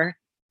believe her.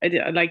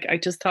 I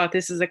just thought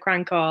this is a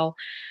crank call.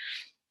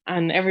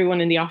 And everyone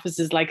in the office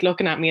is, like,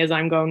 looking at me as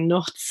I'm going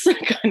nuts,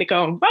 kind of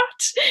going,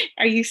 what?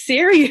 are you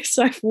serious?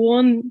 I've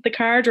won the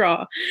car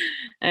draw.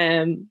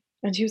 And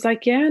she was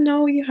like, yeah,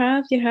 no, you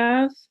have.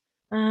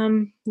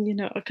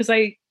 Because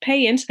I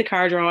pay into the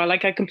car draw.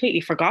 Like, I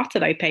completely forgot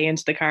that I pay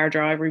into the car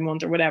draw every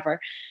month or whatever.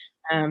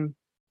 Um,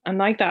 and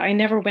like that, I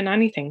never win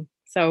anything.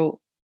 So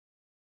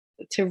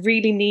to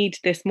really need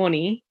this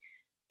money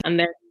and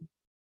then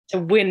to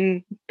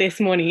win this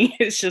money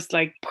is just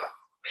like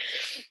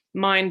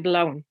mind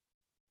blown.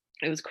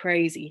 It was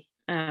crazy.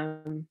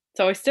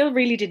 So I still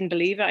really didn't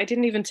believe it. I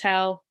didn't even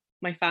tell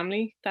my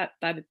family that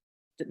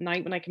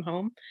night when I came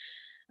home.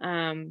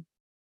 And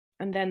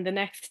then the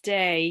next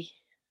day,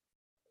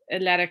 a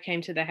letter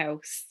came to the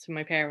house to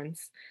my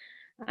parents,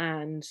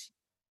 and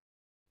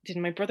did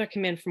my brother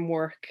come in from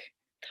work,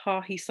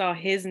 thought he saw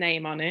his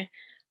name on it,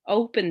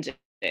 opened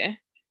it,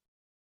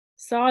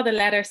 saw the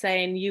letter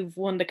saying you've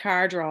won the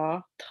car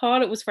draw,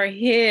 thought it was for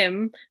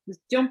him, was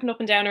jumping up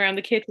and down around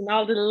the kitchen,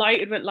 all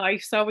delighted with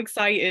life, so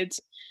excited.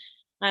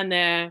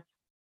 And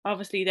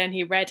obviously then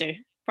he read it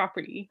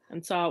properly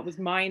and saw it was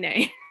my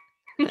name.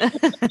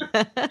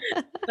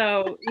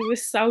 So he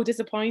was so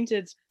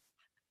disappointed.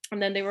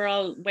 And then they were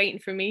all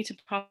waiting for me to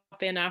pop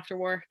in after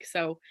work.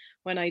 So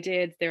when I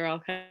did, they were all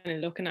kind of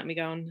looking at me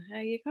going,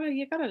 hey,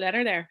 you got a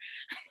letter there.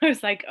 I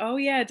was like, oh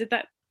yeah, did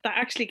that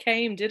actually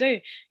came, did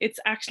it? It's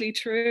actually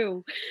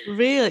true.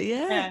 Really?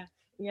 Yeah.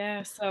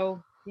 Yeah.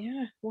 So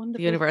yeah, The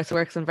wonderful. universe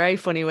works in very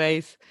funny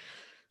ways.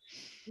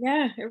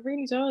 Yeah, it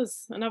really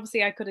does. And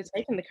obviously I could have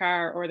taken the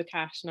car or the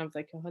cash, and I was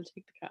like, oh, I'll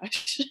take the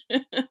cash.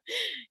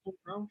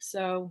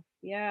 So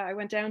yeah, I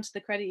went down to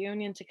the credit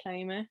union to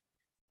claim it.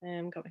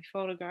 Got my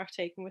photograph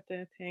taken with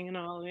the thing and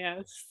all. Yeah,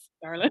 it's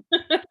darling.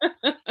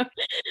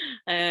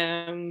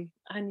 And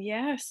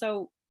yeah,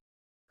 so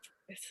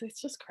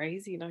it's just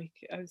crazy. Like,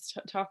 I was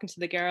talking to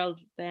the girl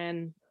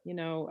then,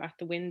 at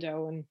the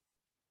window, and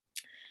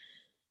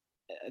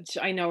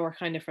I know her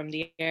kind of from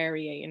the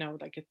area,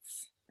 like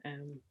it's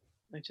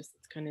I just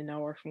kind of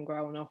know her from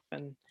growing up,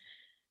 and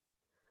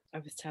I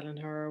was telling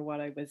her what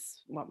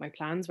my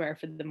plans were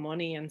for the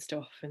money and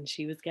stuff, and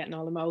she was getting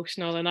all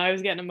emotional, and I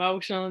was getting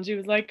emotional, and she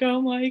was like,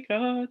 "Oh my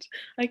God,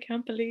 I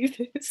can't believe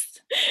this.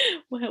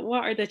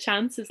 What are the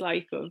chances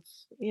like of,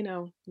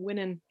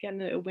 winning,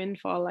 getting a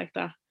windfall like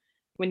that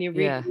when you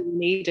really, Yeah. really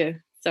need it?"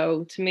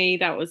 So to me,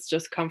 that was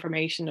just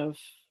confirmation of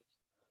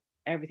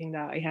everything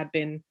that I had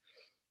been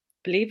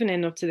believing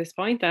in up to this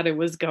point, that it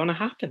was going to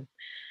happen.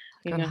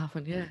 Gonna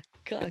happen, yeah.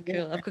 God, Yeah.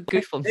 cool. I've got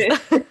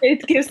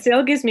goosebumps.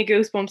 Still gives me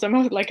goosebumps.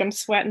 I'm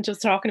sweating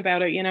just talking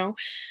about it.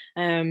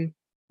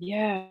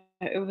 Yeah,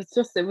 it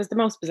was the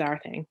most bizarre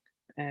thing.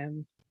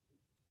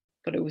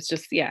 But it was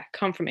just, yeah,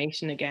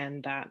 confirmation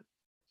again that,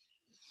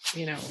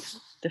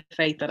 the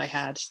faith that I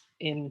had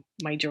in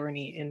my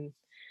journey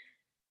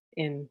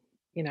in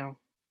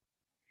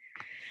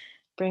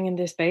bringing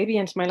this baby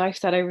into my life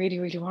that I really,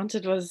 really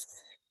wanted was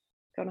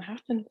gonna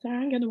happen. Sorry,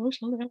 I'm getting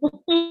emotional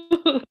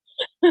now.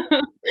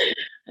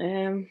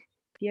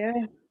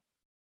 Yeah.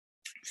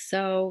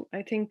 So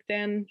I think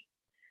then,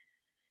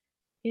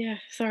 yeah,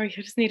 sorry,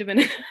 I just need a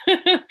minute.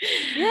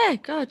 Yeah,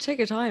 God, take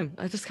your time.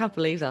 I just can't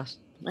believe that.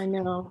 I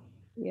know.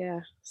 Yeah.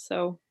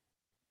 So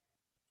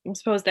I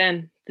suppose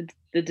then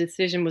the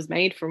decision was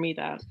made for me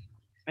that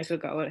I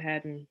could go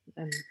ahead and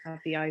have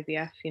the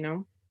IVF.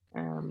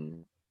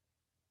 Um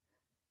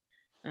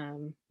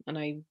and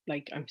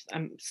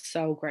I'm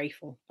so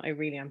grateful. I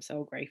really am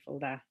so grateful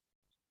that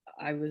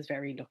I was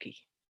very lucky,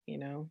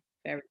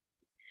 very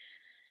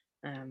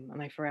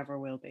and I forever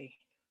will be.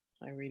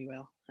 I really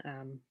will.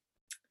 On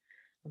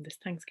this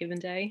Thanksgiving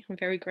Day, I'm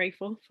very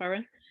grateful for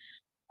it.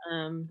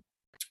 Um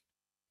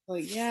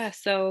but yeah,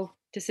 so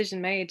decision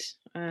made,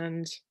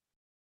 and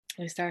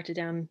I started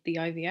down the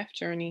IVF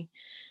journey.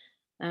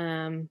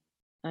 Um,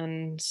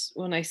 and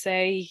when I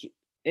say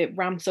it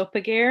ramps up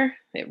a gear,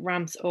 it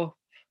ramps up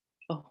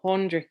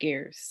 100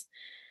 gears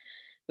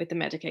with the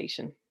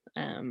medication.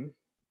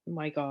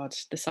 My God,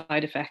 the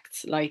side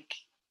effects. Like,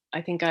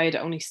 I think I had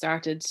only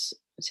started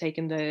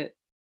taking the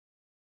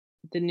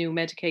new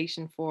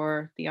medication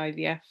for the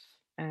IVF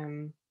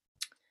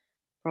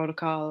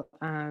protocol,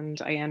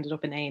 and I ended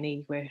up in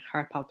A&E with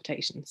heart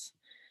palpitations.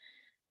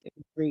 It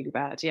was really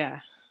bad,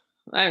 yeah.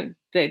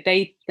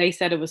 They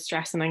said it was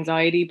stress and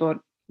anxiety,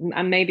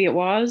 and maybe it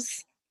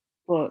was,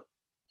 but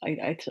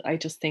I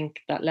just think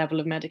that level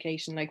of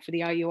medication, like for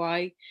the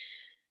IUI,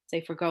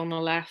 say for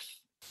Gonal F,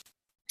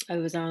 I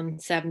was on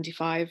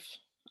 75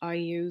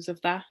 IUs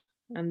of that,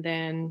 and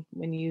then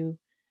when you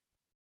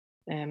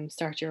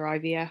start your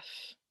IVF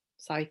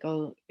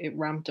cycle, it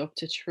ramped up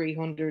to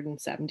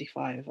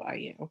 375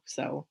 IU.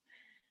 So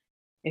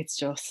it's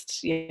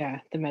just, yeah,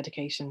 the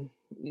medication,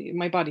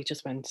 my body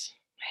just went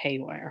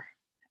haywire,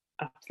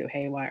 absolute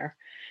haywire.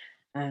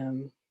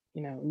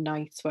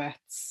 Night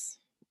sweats,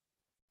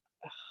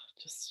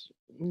 just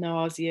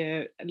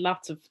nausea,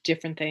 lots of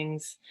different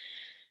things.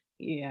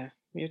 Yeah,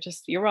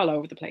 you're all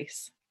over the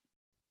place,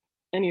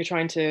 and you're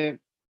trying to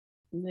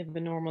live a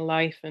normal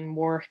life and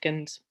work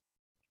and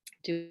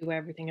do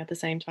everything at the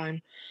same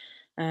time.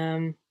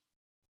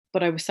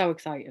 But I was so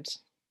excited,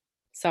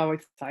 so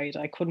excited.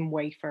 I couldn't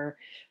wait for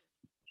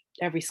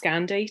every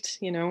scan date,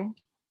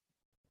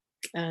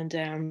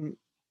 and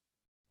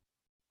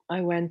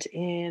I went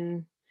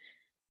in,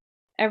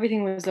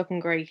 everything was looking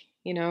great,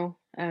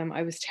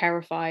 I was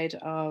terrified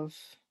of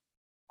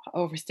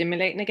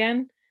overstimulating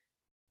again,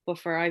 but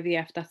for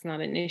IVF, that's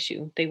not an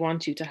issue. They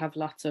want you to have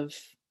lots of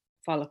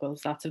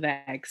follicles, lots of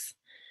eggs.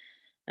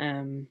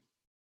 Um,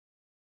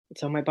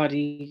 so my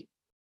body,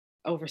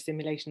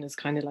 overstimulation is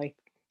kind of like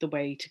the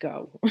way to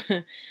go.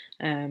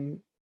 um,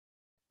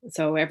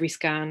 so every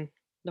scan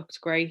looked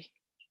great.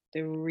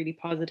 They were really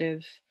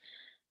positive.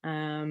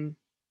 And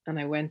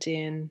I went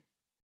in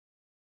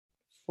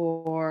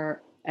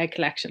for egg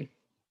collection.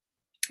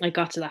 I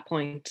got to that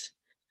point,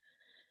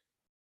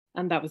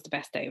 and that was the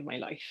best day of my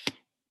life,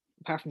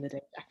 apart from the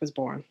day Jack was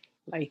born.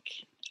 Like,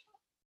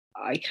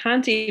 I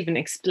can't even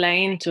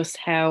explain just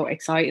how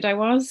excited I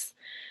was.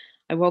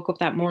 I woke up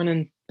that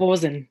morning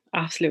buzzing,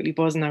 absolutely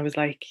buzzing. I was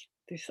like,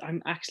 this,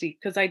 I'm actually,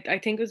 because I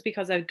think it was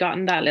because I'd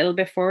gotten that little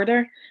bit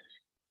further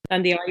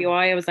than the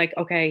IUI. I was like,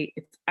 okay,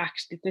 it's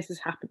actually, this is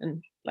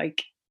happening.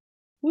 Like,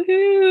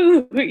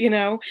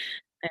 woohoo,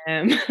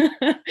 Um,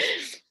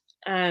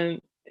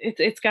 and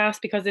it's gas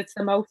because it's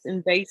the most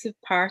invasive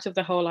part of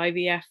the whole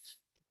IVF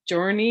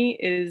journey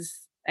is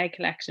egg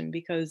collection,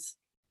 because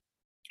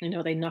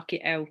they knock you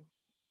out,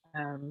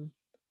 and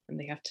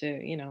they have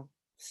to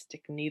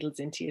stick needles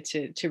into you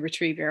to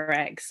retrieve your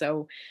eggs.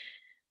 So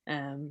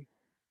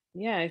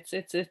yeah,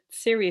 it's a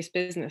serious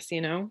business,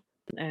 but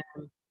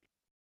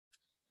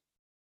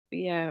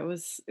yeah, it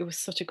was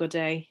such a good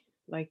day.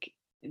 Like,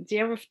 do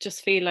you ever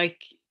just feel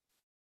like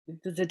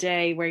there's a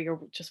day where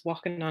you're just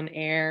walking on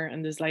air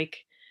and there's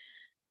like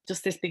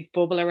just this big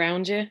bubble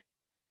around you,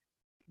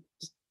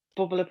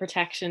 bubble of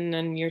protection,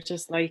 and you're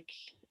just like,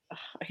 "Ugh,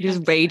 You just I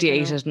don't know."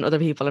 radiated, and other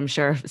people, I'm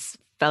sure,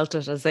 felt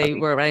it as they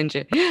were around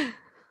you.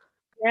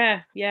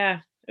 Yeah,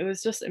 it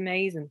was just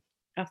amazing,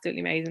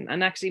 absolutely amazing.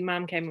 And actually,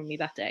 Mum came with me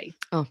that day.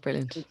 Oh,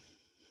 brilliant.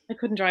 I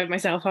couldn't drive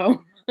myself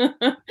home.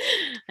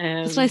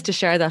 It's nice to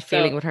share that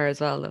feeling so with her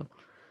as well, though.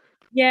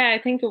 yeah,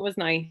 I think it was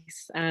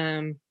nice.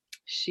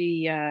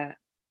 She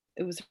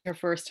it was her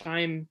first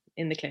time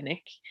in the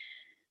clinic.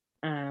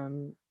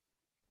 Um,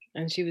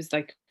 and she was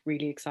like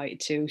really excited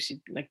too. She,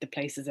 like, the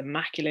place is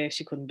immaculate.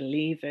 She couldn't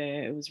believe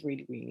it. It was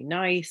really, really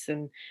nice,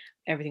 and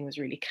everything was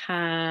really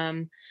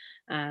calm.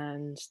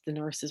 And the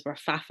nurses were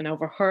faffing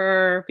over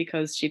her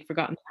because she'd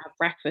forgotten to have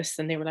breakfast,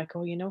 and they were like,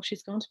 "Oh,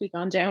 she's going to be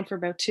gone down for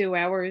about 2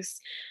 hours."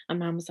 And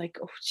Mum was like,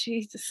 "Oh,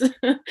 Jesus!"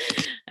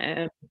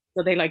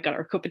 So they like got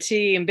her a cup of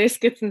tea and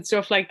biscuits and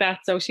stuff like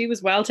that. So she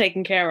was well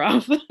taken care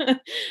of.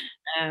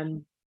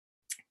 um,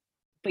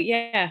 but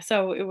yeah,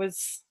 so it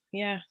was,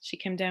 yeah, she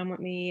came down with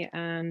me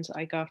and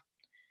I got,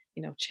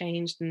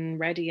 changed and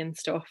ready and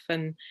stuff.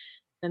 And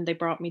then they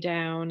brought me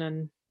down,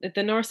 and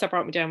the nurse that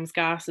brought me down was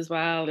gas as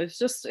well. It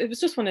was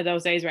just one of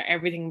those days where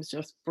everything was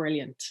just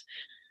brilliant,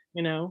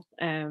 you know.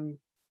 And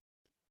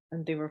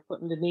they were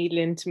putting the needle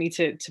into me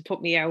to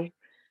put me out,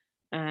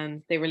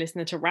 and they were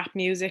listening to rap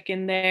music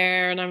in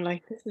there, and I'm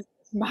like, this is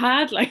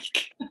mad,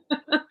 like,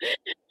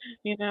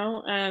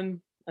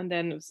 and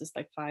then it was just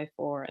like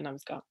 5-4 and I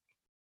was gone.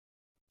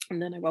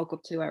 And then I woke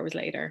up 2 hours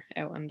later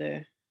out on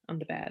the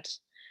bed.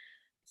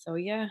 So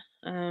yeah,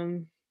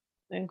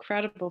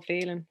 incredible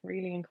feeling,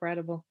 really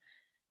incredible.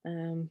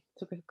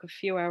 Took a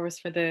few hours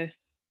for the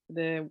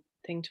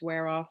thing to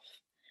wear off.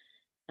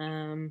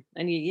 And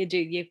you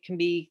can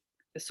be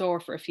sore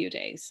for a few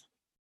days.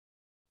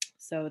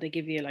 So they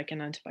give you like an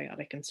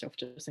antibiotic and stuff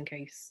just in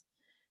case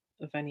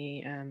of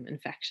any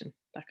infection,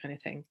 that kind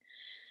of thing.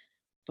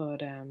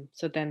 But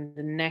so then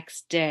the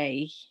next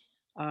day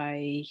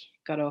I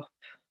got up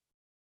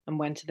and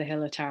went to the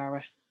Hill of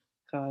Tara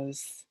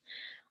because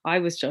I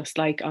was just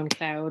like on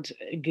cloud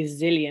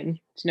gazillion. Do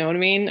you know what I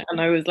mean? And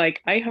I was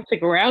like, I have to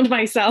ground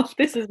myself.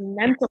 This is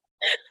mental.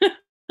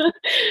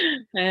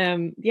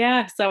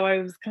 Yeah, so I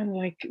was kind of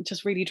like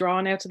just really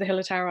drawn out to the Hill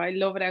of Tara. I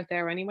love it out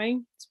there anyway.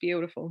 It's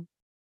beautiful.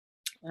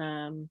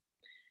 And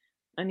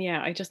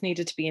yeah, I just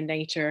needed to be in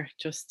nature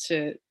just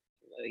to,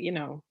 you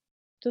know,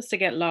 just to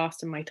get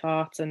lost in my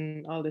thoughts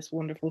and all this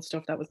wonderful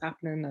stuff that was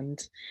happening, and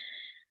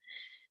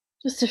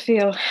just to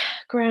feel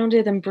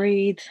grounded and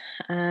breathe.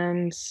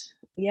 And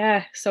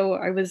yeah, so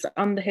I was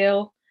on the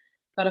hill,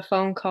 got a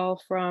phone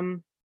call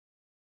from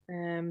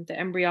the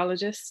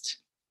embryologist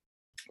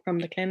from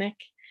the clinic,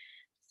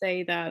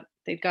 say that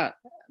they'd got,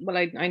 well,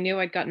 I knew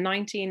I'd got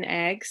 19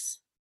 eggs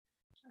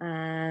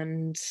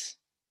and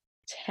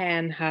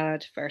 10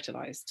 had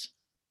fertilized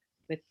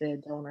with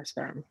the donor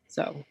sperm.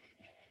 So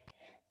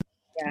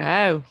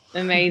yeah, Wow.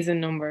 amazing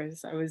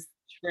numbers. I was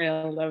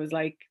thrilled. I was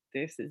like,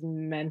 this is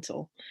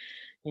mental,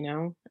 you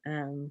know.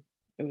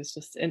 It was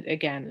just,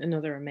 again,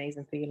 another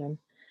amazing feeling.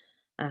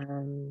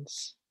 And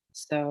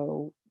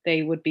so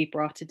they would be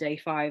brought to day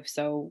 5.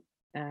 So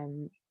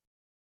when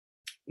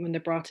they're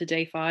brought to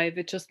day 5,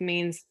 it just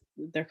means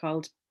they're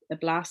called a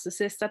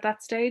blastocyst at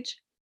that stage.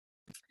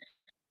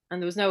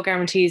 And there was no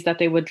guarantees that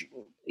they would,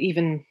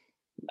 even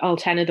all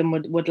 10 of them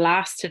would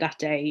last to that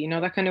day, you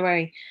know, that kind of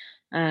way.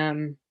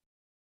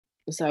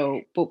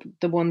 So, but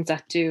the ones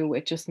that do,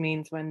 it just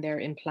means when they're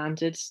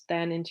implanted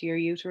then into your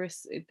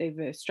uterus, they've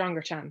a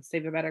stronger chance,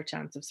 they've a better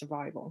chance of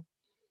survival.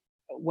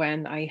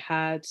 When I'd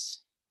had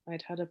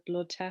a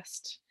blood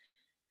test,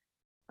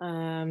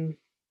 um,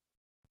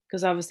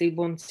 because obviously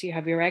once you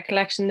have your egg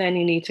collection, then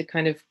you need to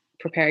kind of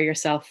prepare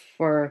yourself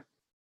for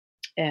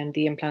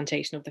the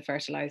implantation of the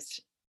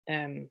fertilized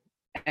um,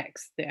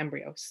 eggs, the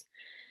embryos.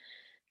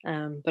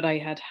 But I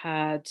had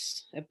had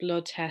a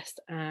blood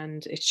test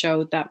and it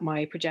showed that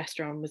my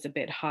progesterone was a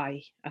bit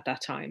high at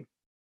that time.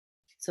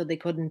 So they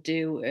couldn't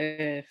do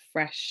a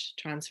fresh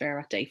transfer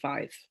at day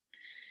 5.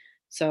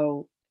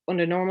 So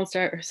under normal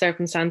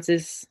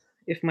circumstances,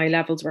 if my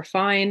levels were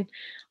fine,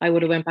 I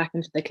would have went back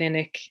into the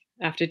clinic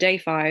after day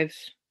 5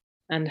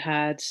 and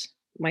had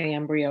my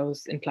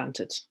embryos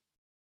implanted.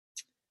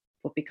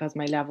 But because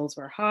my levels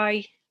were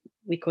high,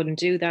 we couldn't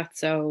do that.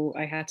 So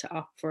I had to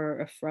opt for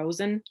a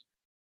frozen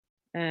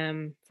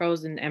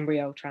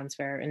embryo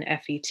transfer, an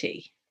FET.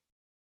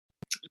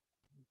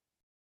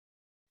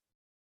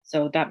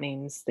 So that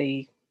means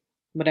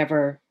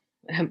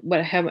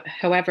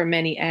however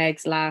many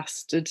eggs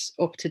lasted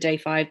up to day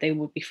 5, they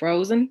would be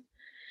frozen,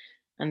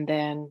 and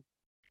then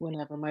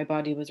whenever my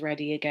body was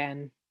ready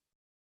again,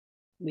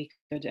 we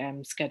could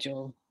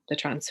schedule the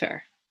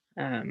transfer.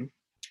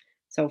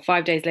 So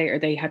 5 days later,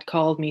 they had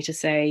called me to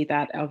say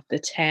that of the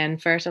 10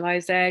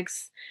 fertilized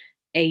eggs,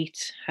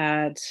 8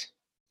 had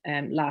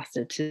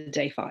lasted to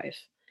day 5.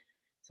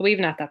 So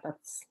even at that,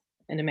 that's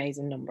an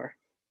amazing number,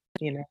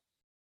 you know.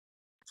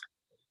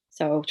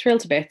 So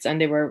thrilled to bits, and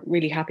they were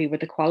really happy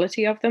with the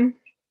quality of them.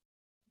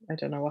 I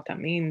don't know what that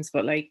means,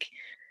 but like,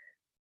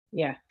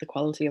 yeah, the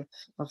quality of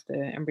the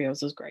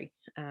embryos was great.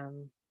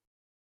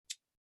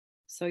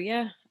 So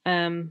yeah,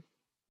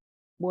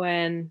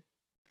 when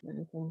let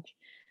me think,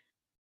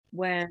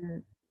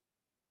 when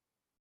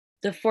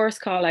the first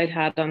call I'd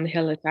had on the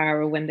hill at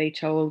Tara, when they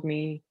told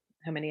me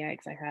how many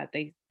eggs I had,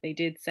 they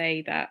did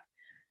say that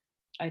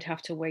I'd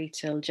have to wait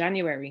till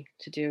January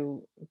to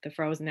do the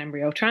frozen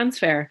embryo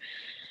transfer.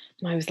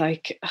 And I was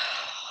like,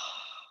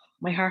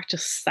 my heart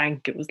just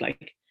sank. It was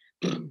like,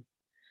 it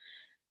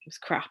was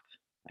crap.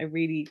 I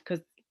really,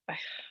 because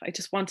I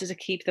just wanted to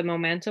keep the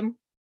momentum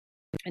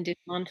and didn't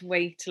want to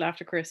wait till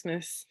after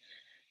Christmas.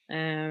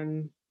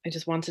 I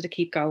just wanted to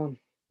keep going.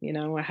 You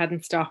know, I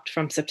hadn't stopped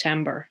from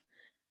September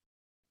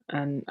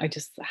and I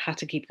just had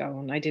to keep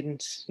going. I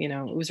didn't,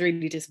 it was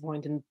really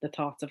disappointing, the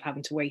thoughts of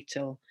having to wait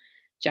till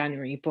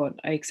January, but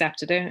I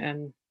accepted it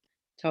and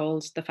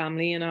told the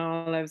family and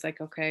all. I was like,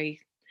 okay,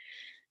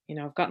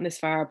 I've gotten this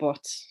far,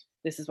 but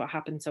this is what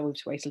happened, so we have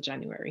to wait till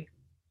January.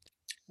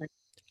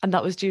 And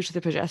that was due to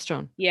the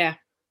progesterone? Yeah.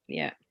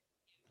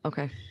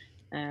 Okay.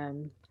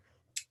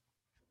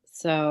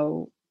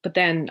 So, but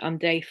then on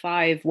day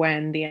 5,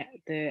 when the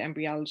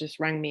embryologist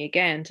rang me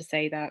again to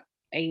say that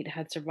 8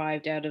 had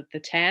survived out of the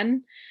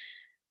 10,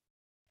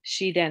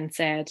 she then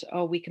said,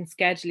 oh, we can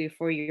schedule you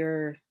for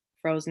your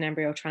frozen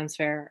embryo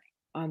transfer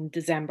on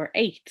December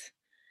 8th.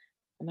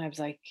 And I was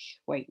like,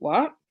 wait,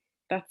 what?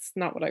 That's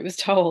not what I was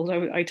told.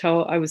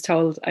 I was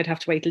told I'd have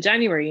to wait till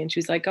January. And she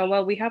was like, oh,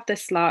 well, we have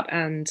this slot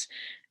and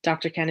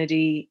Dr.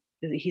 Kennedy,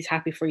 he's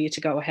happy for you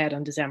to go ahead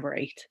on December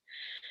 8th.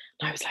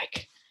 And I was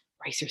like,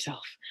 brace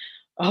yourself.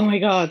 Oh my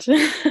God.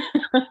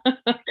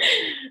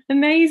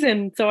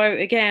 Amazing. So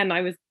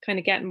I was kind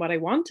of getting what I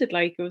wanted.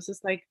 Like, it was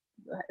just like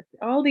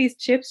all these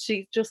chips,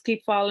 she just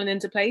keep falling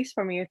into place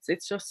for me.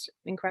 It's just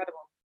incredible.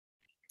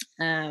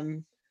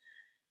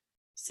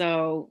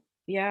 So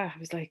yeah, I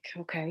was like,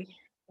 okay,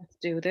 let's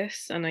do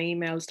this. And I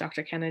emailed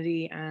Dr.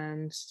 Kennedy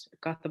and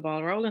got the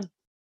ball rolling.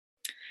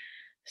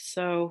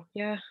 So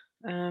yeah,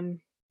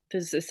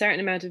 there's a certain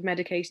amount of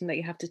medication that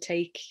you have to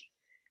take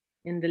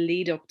in the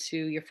lead up to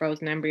your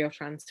frozen embryo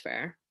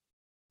transfer.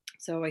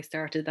 So I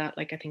started that,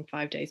 like, I think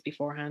 5 days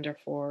beforehand or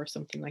 4 or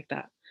something like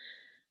that.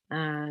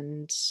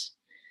 And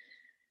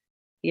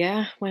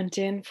yeah, went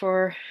in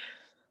for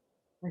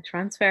my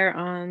transfer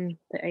on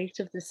the 8th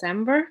of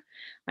December.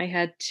 I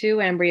had 2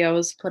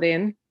 embryos put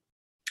in.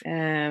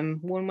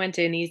 One went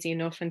in easy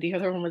enough and the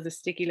other one was a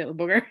sticky little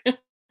booger.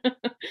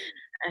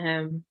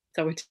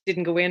 So it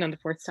didn't go in on the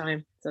first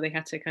time. So they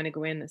had to kind of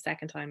go in a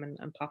second time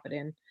and pop it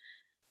in.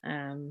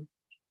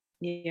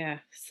 Yeah,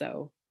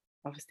 so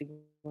obviously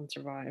one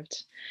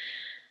survived.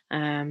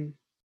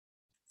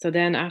 So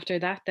then after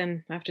that,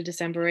 after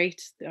December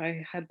 8th,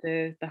 I had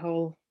the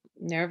whole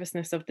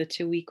nervousness of the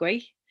 2-week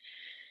wait,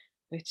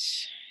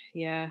 which,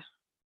 yeah,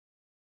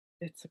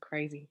 it's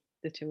crazy,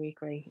 the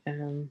 2-week wait.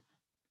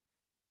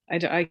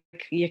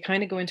 You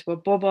kind of go into a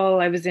bubble.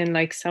 I was in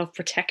like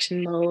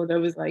self-protection mode. I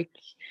was like,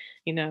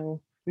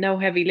 no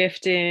heavy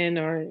lifting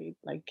or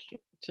like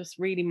just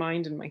really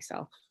minding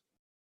myself.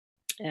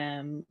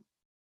 And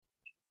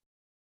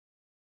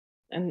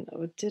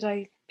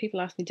people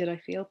ask me, did I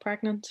feel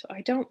pregnant?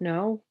 I don't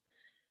know.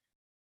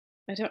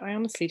 I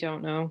honestly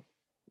don't know.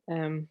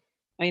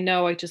 I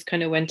know I just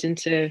kind of went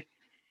into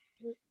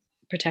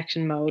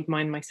protection mode,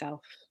 mind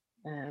myself.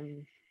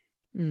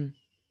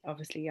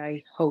 Obviously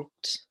I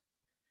hoped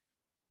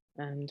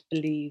and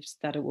believed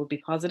that it would be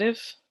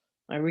positive.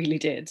 I really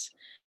did.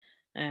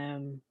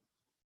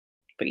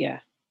 But yeah,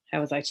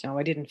 how was I to know?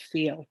 I didn't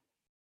feel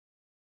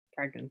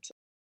pregnant.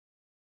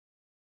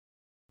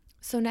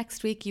 So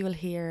next week you will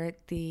hear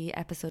the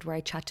episode where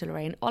I chat to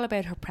Lorraine all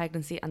about her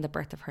pregnancy and the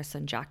birth of her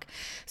son Jack.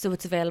 So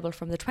it's available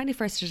from the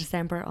 21st of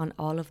December on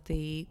all of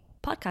the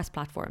podcast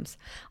platforms.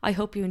 I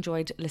hope you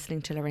enjoyed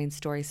listening to Lorraine's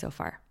story so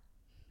far.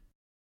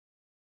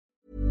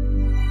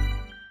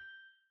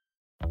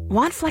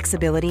 Want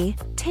flexibility?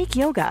 Take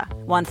yoga.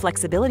 Want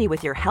flexibility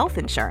with your health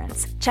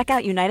insurance? Check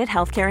out United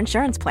Healthcare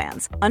Insurance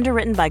Plans.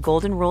 Underwritten by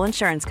Golden Rule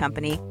Insurance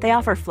Company, they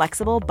offer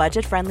flexible,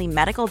 budget-friendly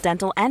medical,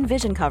 dental, and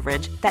vision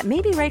coverage that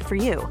may be right for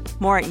you.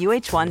 More at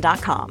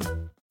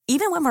uh1.com.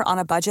 Even when we're on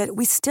a budget,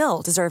 we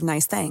still deserve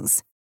nice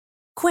things.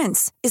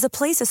 Quince is a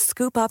place to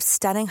scoop up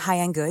stunning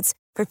high-end goods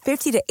for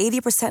 50 to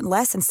 80%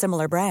 less than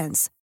similar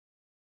brands.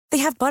 They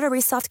have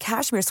buttery soft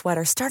cashmere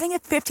sweaters starting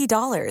at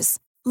 $50,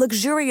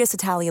 luxurious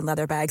Italian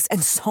leather bags,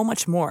 and so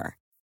much more.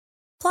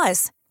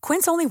 Plus,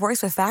 Quince only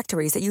works with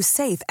factories that use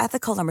safe,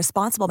 ethical, and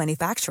responsible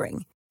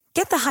manufacturing.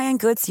 Get the high-end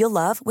goods you'll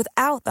love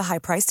without the high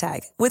price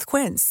tag with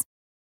Quince.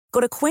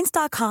 Go to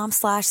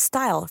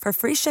quince.com/style for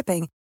free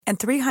shipping and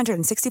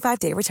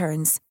 365-day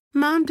returns.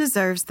 Mom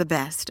deserves the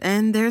best,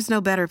 and there's no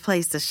better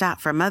place to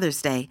shop for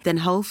Mother's Day than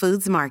Whole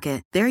Foods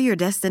Market. They're your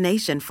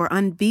destination for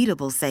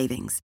unbeatable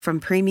savings, from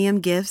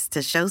premium gifts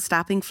to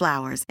show-stopping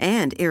flowers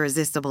and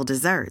irresistible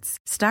desserts.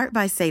 Start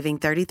by saving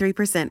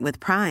 33% with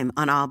Prime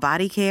on all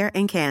body care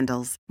and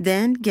candles.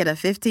 Then get a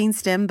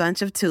 15-stem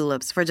bunch of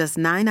tulips for just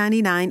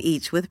 $9.99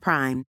 each with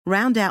Prime.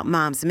 Round out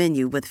Mom's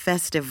menu with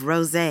festive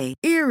rosé,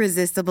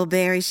 irresistible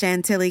berry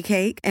chantilly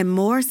cake, and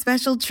more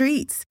special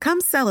treats.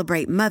 Come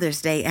celebrate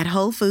Mother's Day at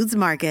Whole Foods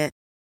Market.